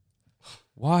 Ketchup.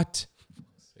 What?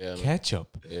 Yeah. man.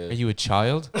 Ketchup? Yeah. Are you a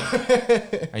child?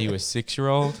 Are you a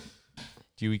 6-year-old?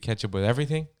 Do you eat ketchup with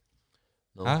everything?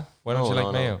 No. Huh? Why don't No, you like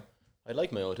no, no. mayo? I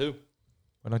like mayo too.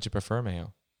 Why don't you prefer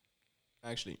mayo?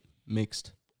 Actually,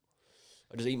 mixed.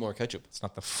 I just eat more ketchup. It's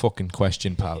not the fucking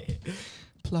question, pal.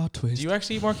 Plot twist. Do you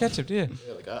actually eat more ketchup, do you?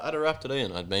 Yeah, like I had a wrap today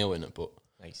and I had mayo in it, but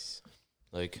Nice.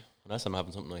 like unless I'm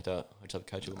having something like that, I just have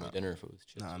ketchup with my dinner if it was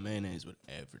chips Nah, mayonnaise with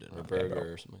everything. or a man. burger bro.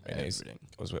 or something like that. Mayonnaise. Everything.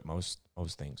 Goes with most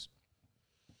things.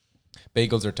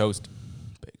 Bagels or toast?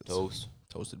 Bagels. Toast.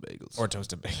 Toasted bagels. Or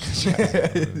toasted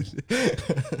bagels.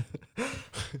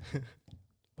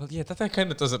 Well, yeah, that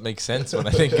kind of doesn't make sense when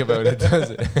I think about it,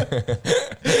 does it? Like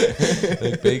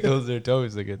bagels or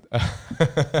toast. Like it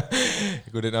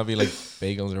could it not be like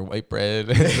bagels or white bread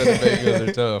instead of bagels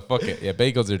or toast? Fuck it. Yeah,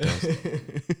 bagels or toast.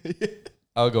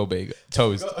 I'll go bagel.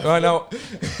 Toast. Oh, no.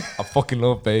 I fucking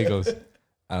love bagels.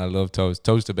 And I love toast.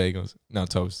 Toasted bagels. No,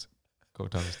 toast. Go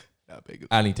toast. Nah, bagels.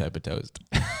 Any type of toast.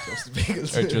 Toasted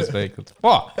bagels. Or just bagels.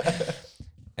 Fuck.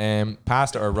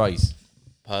 Pasta or rice?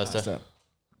 Pasta.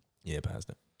 Yeah,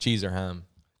 pasta. Cheese or ham?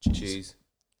 Cheese.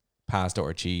 Pasta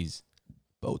or cheese?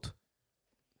 Both.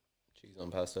 Cheese on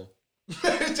pasta.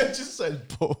 I just said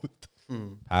both.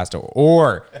 Pasta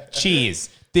or cheese.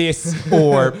 This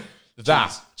or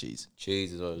that. Cheese.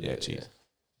 Cheese is all. Yeah, cheese.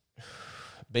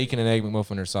 Bacon and egg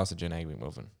McMuffin or sausage and egg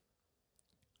McMuffin?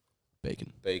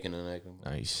 Bacon. Bacon and egg.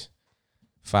 Nice.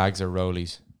 Fags or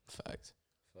rollies? Fact.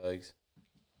 Fags.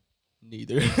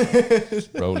 Neither.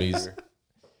 Rollies.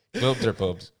 Clubs or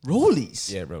pubs?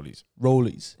 Rollies. Yeah, rollies.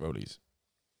 Rollies. Rollies.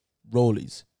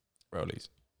 Rollies. Rollies.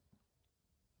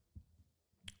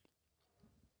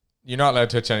 You're not allowed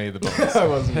to touch any of the buttons. I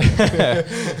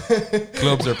wasn't.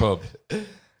 Clubs or pub?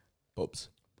 Pubs.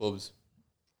 Bubs.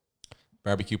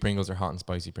 Barbecue Pringles or hot and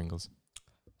spicy Pringles?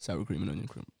 Sour cream and onion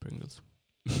Pringles.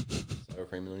 Sour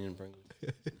cream and onion Pringles.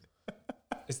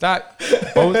 Is that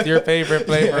both your favorite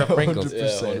flavor of Pringles? Yeah,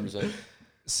 100%.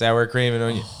 Sour cream and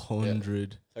onion.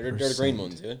 100. They're the green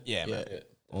ones, yeah? Yeah, Yeah. man. Yeah.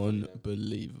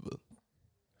 Unbelievable.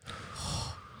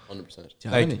 100%. Do you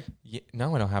have Like, any?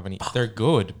 no, I don't have any. They're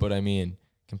good, but I mean,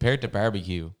 compared to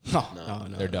barbecue, No,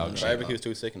 they're dog shit. Barbecue's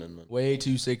too sickening, man. Way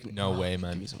too sick. No way, Give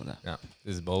man. me some of that. No,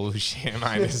 this is bullshit,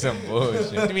 man. This is some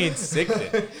bullshit. What do you mean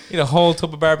sickening? Eat a whole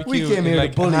tub of barbecue We came in here to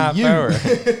like bully a half you. hour.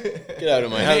 Get out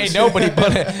of my house. Ain't nobody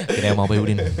bully. Get out my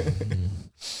building.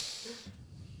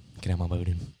 Get out my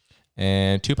building.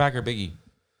 And Tupac or Biggie?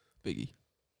 Biggie.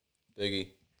 Biggie.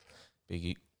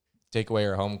 Biggie. Takeaway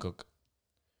or home cook?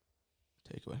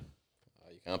 Takeaway.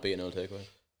 You can't beat an old takeaway.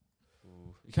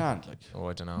 You can't, like. Oh,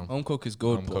 I don't know. Home cook is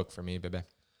good, Home but cook for me, baby.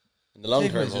 In the long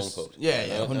term, takeaway's home just- cooked. yeah,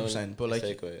 No- no 100%, but, like,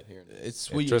 takeaway here and there. it's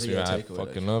Yeah, sweet. trust me, to man, get I takeaway,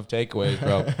 fucking like. love takeaways,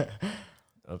 bro.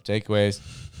 Love takeaways.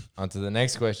 On to the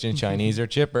next question. Chinese or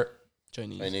chipper?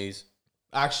 Chinese. Chinese.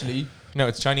 Actually, No,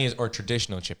 it's Chinese or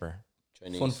traditional chipper.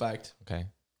 Chinese. fun fact. Okay. Go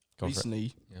for it.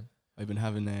 Recently, Yeah. I've been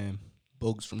having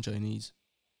bugs from Chinese.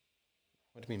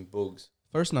 What do you mean bugs?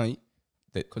 First night,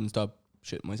 They- couldn't stop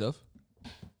shitting myself.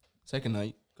 Second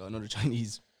night, got another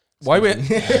Chinese. Why would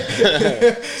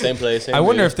Same place. Same I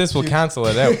wonder dude. if this will cancel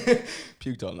it out.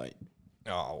 Puked all night.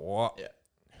 Oh, what? Yeah.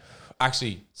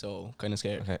 Actually, So, kind of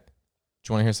scared. okay. Do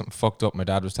you want to hear something fucked up? My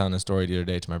dad was telling a story the other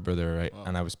day to my brother, right? Oh.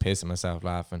 And I was pissing myself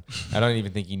laughing. I don't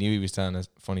even think he knew he was telling a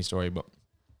funny story, but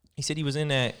he said he was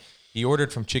in he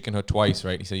ordered from Chicken Hut twice,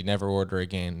 right? He said he'd never order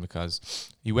again because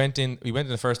he went in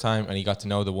the first time and he got to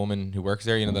know the woman who works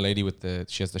there, you know, the lady with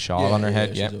she has the shawl on her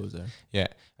head. Yeah. she's always there. Yeah.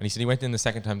 And he said he went in the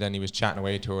second time, then he was chatting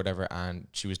away to her or whatever, and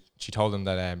she told him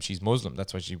that she's Muslim.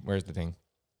 That's why she wears the thing.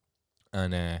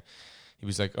 And he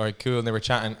was like, all right, cool. And they were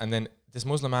chatting, and then this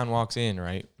Muslim man walks in,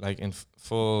 right? Like in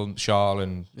full shawl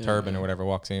and turban or whatever,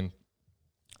 walks in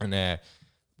and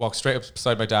walks straight up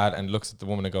beside my dad and looks at the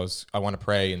woman and goes, I want to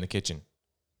pray in the kitchen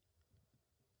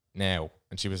now.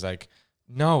 And she was like,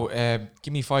 no,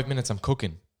 give me 5 minutes, I'm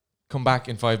cooking. Come back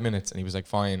in 5 minutes. And he was like,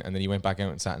 fine. And then he went back out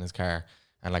and sat in his car.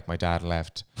 And like my dad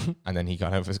left, and then he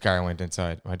got out of his car and went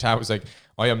inside. My dad was like,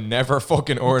 I am never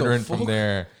fucking ordering from fuck?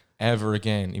 there ever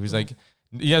again. He was like,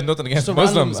 he has nothing against Just a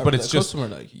Muslims, random, but a it's just, customer,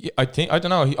 like. yeah, I don't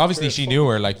know. Obviously she knew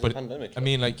her, like, It's a but pandemic, I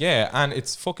mean, like, yeah, and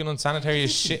it's fucking unsanitary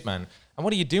as shit, man. And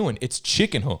what are you doing? It's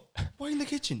Chicken Hut. Why in the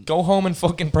kitchen? Go home and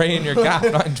fucking pray in your gaff,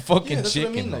 not in fucking Yeah, that's Chicken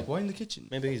what I mean. Hut. Like, why in the kitchen?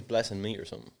 Maybe he's blessing meat or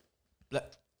something.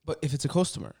 But if it's a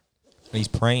customer, And he's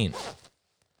praying.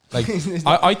 Like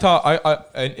I thought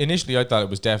I initially I thought it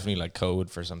was definitely like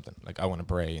code for something. Like I want to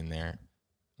pray in there.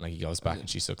 Like he goes back and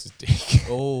she sucks his dick.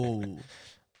 oh,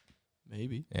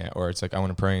 maybe. Yeah, or it's like I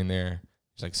want to pray in there.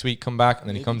 He's like, sweet, come back, and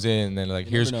then he Maybe. comes in and then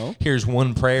like You never know. here's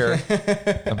one prayer,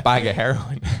 a bag of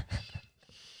heroin.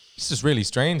 It's just really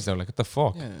strange though. Like what the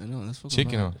fuck? Yeah, I know. That's fucking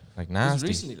Chicken mad. Hut, like This was nasty.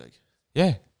 recently, like.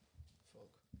 Yeah.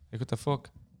 Like what the fuck?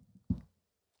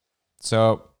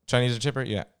 So Chinese or chipper?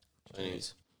 Yeah.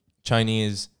 Chinese.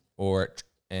 Chinese or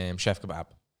chef kebab?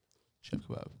 Chef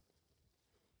kebab.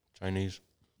 Chinese.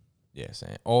 Yeah,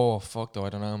 same. Oh fuck though, I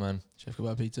don't know, man. Chef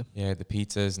kebab pizza. Yeah, the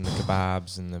pizzas and the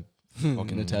kebabs and the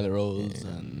fucking Nutella rolls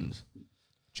yeah. and.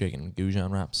 chicken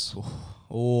goujon wraps.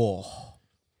 Oh.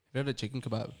 Have you had a chicken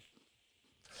kebab?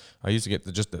 I used to get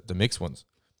the mixed ones.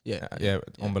 Yeah. Yeah,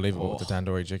 unbelievable with the Oh.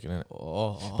 tandoori chicken in it.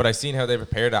 Oh. But I seen how they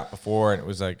prepared that before, and it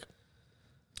was like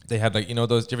they had like, you know,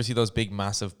 those. Do you ever see those big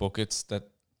massive buckets that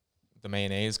the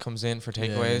mayonnaise comes in for Yeah,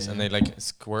 takeaways, yeah. and they like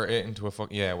squirt it into a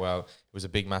fuck? Yeah, well, it was a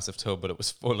big massive tub, but it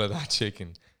was full of that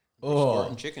chicken.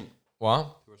 Squirting chicken.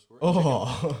 What? You were squirting chicken.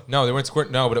 Oh. No, they weren't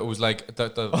squirting. No, but it was like the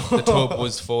tub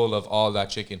was full of all that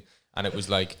chicken, and it was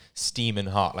like steaming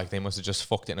hot. Like they must have just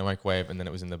fucked it in a microwave, and then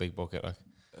it was in the big bucket. Like,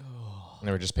 and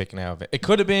they were just picking out of it. It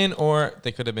could have been, or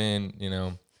they could have been, you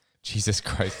know, Jesus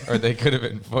Christ, or they could have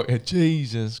been fucking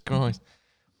Jesus Christ,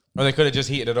 or they could have just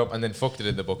heated it up and then fucked it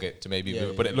in the bucket to maybe.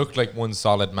 Yeah, but yeah. it looked like one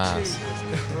solid mass.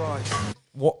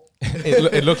 What?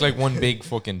 It looked like one big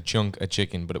fucking chunk of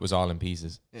chicken, but it was all in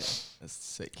pieces. Yeah. That's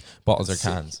sick. Bottles That's or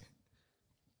sick. cans?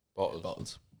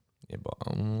 Bottles. Yeah,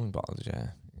 bottles. Yeah.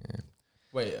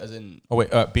 Wait, as in Oh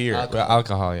wait, beer,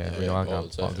 alcohol. Yeah, Yeah, real yeah, alcohol.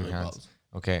 bottles, Bottles or yeah, cans. bottles.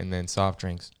 Okay, and then soft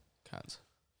drinks. Cans.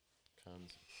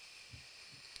 Cans.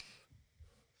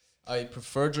 I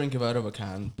prefer drinking out of a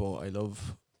can, but I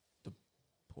love the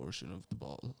portion of the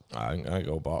bottle. I'm gonna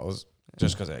go bottles,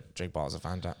 just because I drink bottles of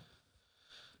Fanta. Yeah,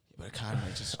 but a can, I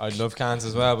just. I love cans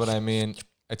as well, but I mean,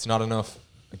 it's not enough.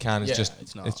 A can is Yeah, just,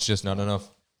 it's not. it's just not enough.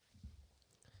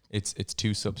 It's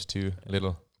two subs too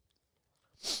little.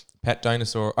 Pet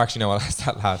dinosaur. Actually, no. I'll ask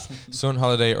that last. Sun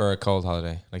holiday or a cold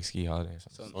holiday, like ski holiday or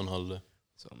something. On holiday.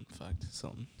 Some fact,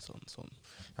 some.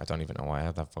 I don't even know why I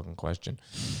have that fucking question.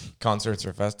 Concerts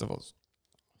or festivals?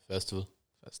 Festival.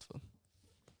 Festival.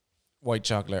 White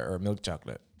chocolate or milk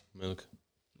chocolate? Milk.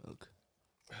 Milk.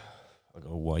 I'll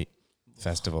go white.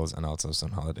 Festivals and also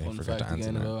sun holiday. Fun Forgot to fact answer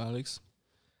again that. about Alex.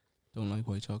 Don't like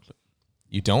white chocolate.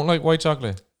 You don't like white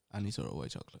chocolate? Any sort of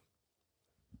white chocolate.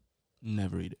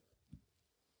 Never eat it.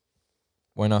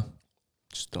 Why not?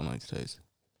 Just don't like the taste.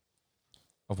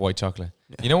 Of white chocolate.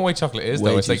 Yeah. You know what white chocolate is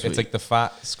Way though? It's too like sweet. the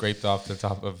fat scraped off the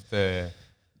top of the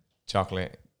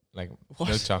chocolate, like What?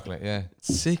 milk chocolate. Yeah,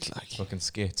 It's sick, like. fucking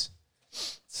skits.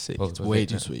 Sick. Well, It's well, way yeah.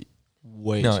 too sweet.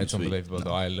 Way No, too it's sweet. unbelievable No.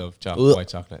 though. I love Ugh. white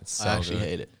chocolate. It's so I actually good.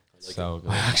 hate it. So good.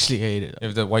 I actually hate it. You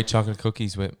have the white chocolate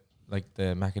cookies with like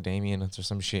the macadamia nuts or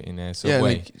some shit in there. So yeah,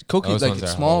 wait, like cookies, Those like ones are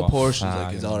small whole portions,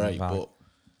 like is fucking alright, bad.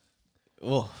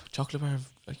 but chocolate bar,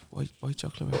 like white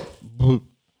chocolate bar.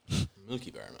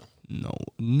 Milky Bar, man.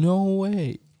 No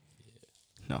way.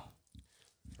 No.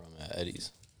 From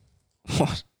Eddie's.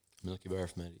 What? Milky Bar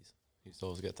from Eddie's. Used to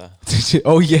always get that.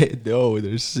 Oh yeah, no,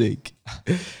 they're sick.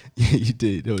 Yeah, you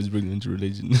did. I was bringing into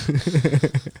religion.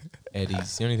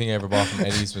 Eddie's. The only thing I ever bought from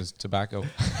Eddie's was tobacco.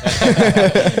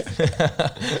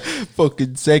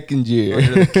 Fucking second Under year.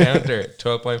 the counter,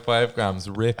 12.5 grams.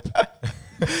 Rip.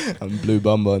 And blue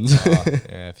bonbons. Oh,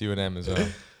 yeah, a few of them as well.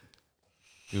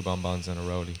 Two bonbons and a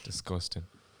rollie. Disgusting.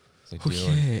 What are they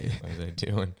doing? Okay. What are they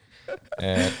doing? All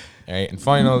right, and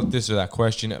final, this or that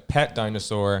question: a pet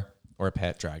dinosaur or a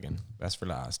pet dragon? Best for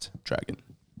last. Dragon.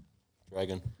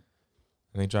 Dragon.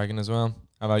 I think dragon as well.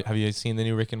 Have you seen the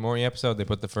new Rick and Morty episode? They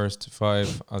put the first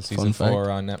 5 on season Fun 4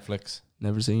 fact. on Netflix.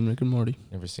 Never seen Rick and Morty.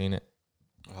 Never seen it.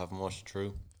 I haven't watched it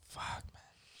through. Fuck, man.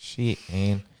 Shit,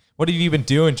 man. What have you been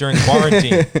doing during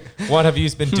quarantine? What have you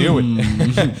been doing?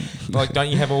 Like, don't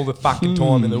you have all the fucking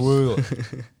time in the world?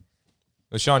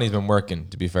 Well, Shawnee's been working,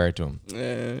 to be fair to him.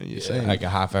 Yeah, you're Yeah. saying. Like a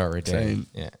half hour a day. Same.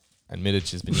 Yeah. And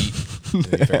Middich has been eating, to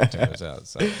be fair to him as well.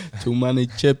 So. Too many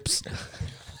chips.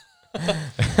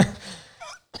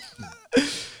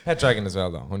 Pet dragon as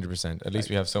well, though, 100%. At least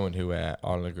we have someone who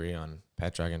all agree on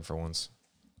pet dragon for once.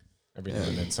 Every now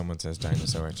and then someone says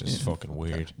dinosaur, it's just fucking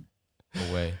weird.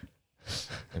 No way.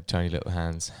 Their tiny little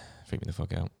hands freak me the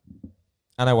fuck out.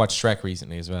 And I watched Shrek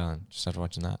recently as well, and just after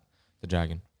watching that, the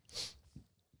dragon.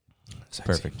 Sexy.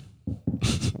 Perfect.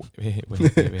 wait.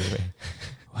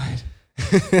 What?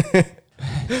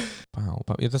 Wow.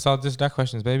 But yeah, that's all. Just that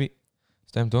questions, baby.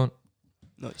 It's them done.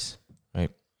 Nice.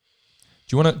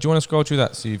 Do you wanna scroll through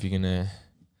that, see if you can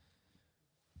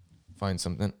find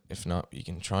something? If not, you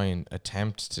can try and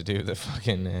attempt to do the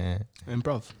fucking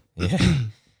Improv. yeah.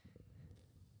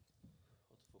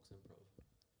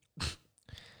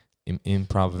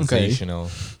 Improvisational.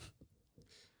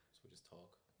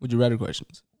 Would you rather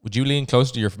questions? Would you lean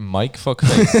closer to your mic, fuck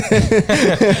face? So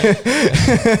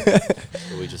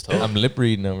we just talk. I'm lip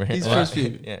reading over here. These What? first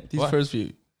few. Yeah. These What? first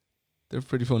few. They're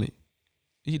pretty funny.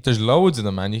 There's loads of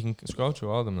them, man. You can scroll through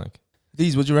all of them. Like,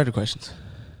 These would you rather questions.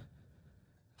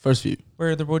 First few. where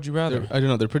are the would you rather? I don't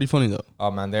know. They're pretty funny though.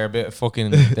 Oh man, they're a bit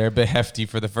hefty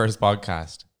for the first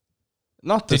podcast.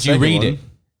 Not the Did you second read one.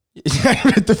 Yeah, I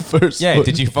read the first Yeah, one.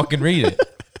 did you fucking read it?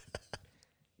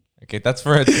 Okay, that's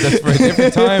for a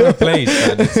different time and place,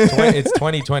 man. It's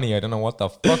 2020. I don't know what the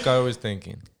fuck I was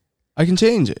thinking. I can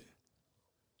change it.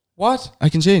 What? I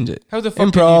can change it. How the fuck can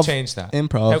you Improv. change that?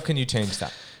 Improv. How can you change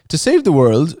that? To save the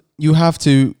world, you have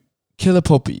to kill a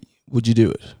puppy. Would you do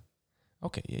it?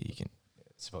 Okay, yeah, you can.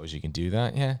 Suppose you can do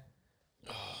that, yeah.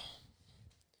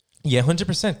 Yeah,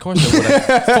 100%. Of course I would.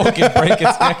 I'd fucking break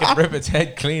its neck and rip its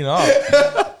head clean off.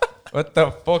 What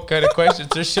the fuck kind of questions?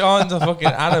 There's Sean's a fucking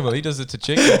animal. He does it to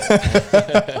chickens.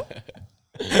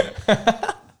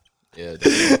 Yeah.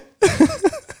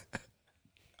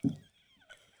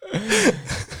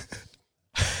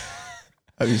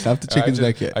 Have you snapped the chicken's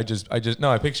neck yet? I just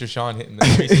no. I picture Sean hitting the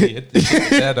basically hit the chicken's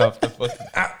head off the fucking.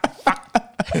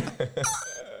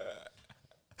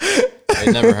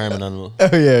 I'd never harm an animal.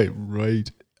 Oh yeah, right.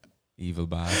 Evil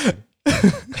bastard.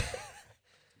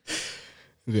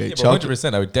 Okay, Yeah, but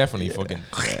 100%. I would definitely fucking.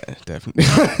 Yeah,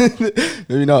 definitely.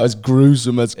 Maybe not as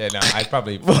gruesome as. Yeah, no, I'd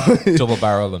probably double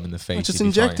barrel them in the face. Just you'd be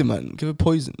inject fine. it, man. Give it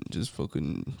poison. Just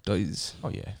fucking dies. Oh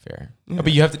yeah, fair. Yeah. Oh,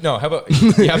 but you have to no. How about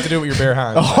you have to do it with your bare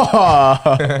hands?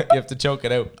 Oh, You have to choke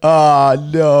it out.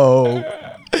 no.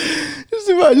 Just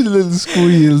imagine the little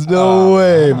squeals. No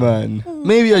way, man.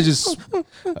 Maybe I just.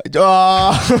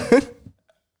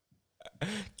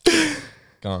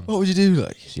 Gone. What would you do,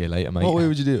 like? See you later, mate. What way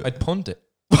would you do it? I'd punt it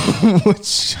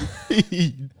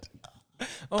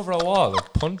over a wall.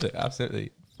 I'd punt it.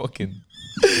 Absolutely, fucking.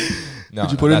 No,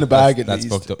 Would you put it in a bag at That's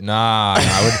least? fucked up. Nah,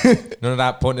 I would none of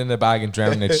that. Putting it in a bag and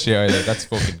drowning it shit either. That's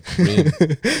fucking grim.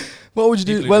 What would you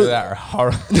People do? who Well, do that are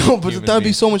horrible. no, but human that'd be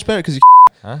beings. so much better because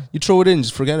Huh? you throw it in,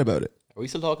 just forget about it. Are we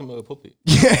still talking about a puppy?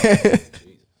 Yeah. Jesus.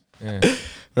 Yeah.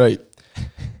 Right.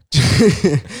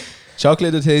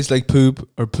 Chocolate that tastes like poop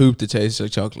or poop that tastes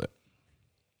like chocolate?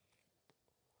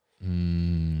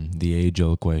 The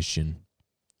age-old question.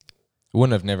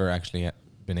 One I've never actually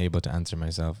been able to answer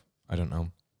myself. I don't know.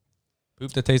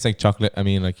 Poop that tastes like chocolate. I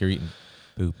mean, like you're eating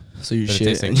poop. So you're But it shit.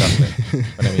 tastes like chocolate.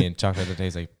 But I mean, chocolate that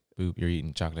tastes like poop. You're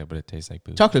eating chocolate, but it tastes like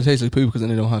poop. Chocolate tastes like poop because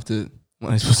then I don't have to.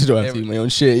 Well, I suppose I don't have to eat my own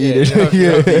shit Yeah, either. you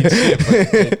don't have to eat shit,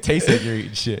 but it tastes like you're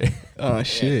eating shit. Oh Yeah,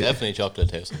 shit! definitely chocolate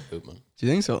tastes like poop, man. Do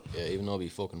you think so? Yeah, even though it'd be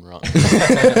fucking rotten.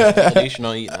 At least you're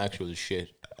not eating actual shit.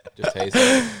 Just tastes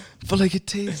like But like it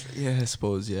tastes. Yeah, I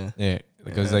suppose. Yeah. Yeah,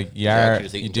 because Yeah. like you You're are, actually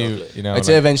just you eating do, chocolate. you know. I'd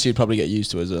say like, eventually you'd probably get used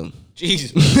to it as well.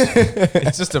 Jesus.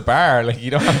 it's just a bar. Like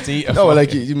you don't have to eat. A No, like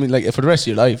fucking- you mean like for the rest of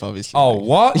your life, obviously. Oh,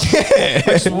 what? I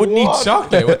just wouldn't eat What?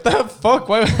 chocolate. What the fuck?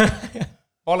 Why would I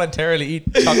voluntarily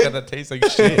eat chocolate that tastes like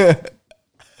shit?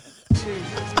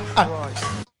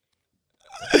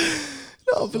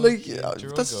 No, but like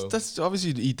Druggo. that's obviously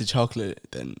you'd eat the chocolate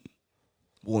then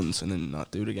once and then not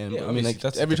do it again. Yeah, But I mean, obviously, like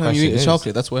that's every what the time you eat question the is.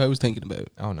 chocolate, that's what I was thinking about.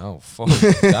 Oh no, fuck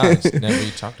that. Just never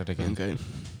eat chocolate again. Okay.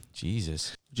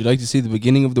 Jesus. Would you like to see the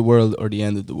beginning of the world or the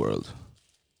end of the world?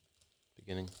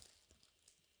 Beginning.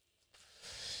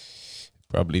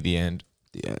 Probably the end.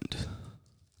 The end.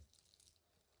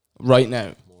 Right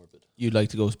now, Morbid. you'd like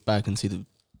to go back and see the.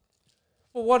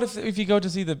 Well, what if you go to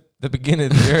see the beginning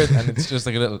of the earth and it's just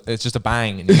like it's just a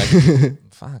bang and you're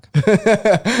like, fuck.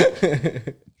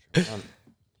 Man,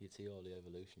 you'd see all the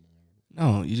evolution.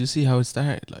 No, you just see how it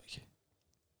started. Like,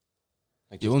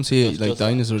 Like you just- won't see it just- like just-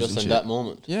 dinosaurs Just and in shit. that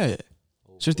moment. Yeah, yeah.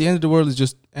 It's just the end of the world is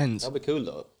just ends. That'd be cool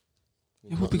though.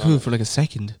 It would be cool for like a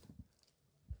second.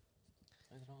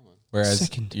 I don't know, man. Whereas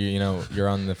Second. you know you're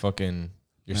on the fucking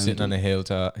you're sitting on a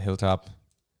hilltop,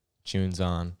 tunes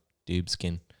on, dube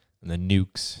skin, and the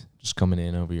nukes just coming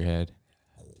in over your head,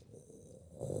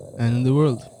 And in the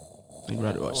world, I'd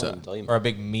rather watch that. or a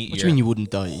big meteor. What do you mean you wouldn't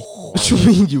die? What do you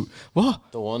mean you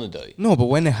what? Don't want to die. No, but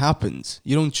when it happens,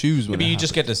 you don't choose when. Maybe it you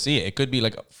just happens. get to see it. It could be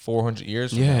like 400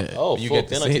 years. From Yeah. now. Oh, You fuck, get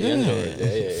to then I see get the it. end of Yeah. it.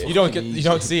 Yeah, yeah. You don't get you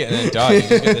don't see it and then die. You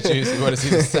just get to choose. You want to see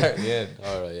the start. Yeah.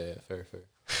 All right, yeah, fair.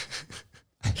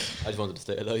 I just wanted to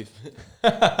stay alive.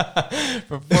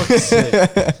 For fuck's sake.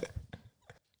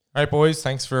 All right, boys.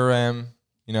 Thanks for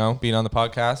being on the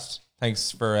podcast.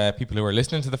 Thanks for people who are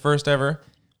listening to the first ever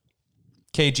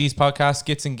KG's podcast,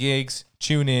 Skits and Gigs.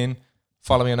 Tune in.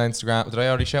 Follow me on Instagram. Did I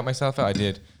already shout myself out? I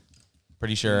did.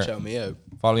 Pretty sure. Shout me out.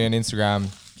 Follow me on Instagram,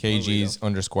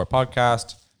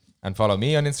 KG's_podcast. And follow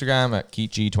me on Instagram at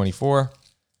KeithG24.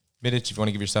 Middich, if you want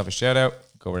to give yourself a shout out,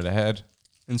 go right ahead.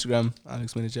 Instagram,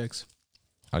 Alex Minijeks.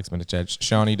 Alex Minich.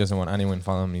 Shawnee doesn't want anyone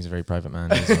following him. He's a very private man.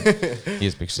 He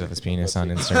has pictures of his penis on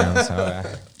Instagram.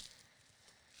 So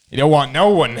you don't want no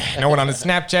one. No one on his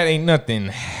Snapchat ain't nothing.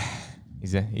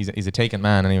 He's a taken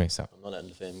man anyway. So I'm not letting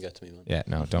the fame get to me, man. yeah,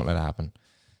 no, don't let it happen.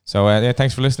 So yeah,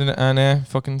 thanks for listening and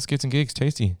fucking Skits and Gigs.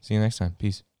 Tasty. See you next time.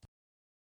 Peace.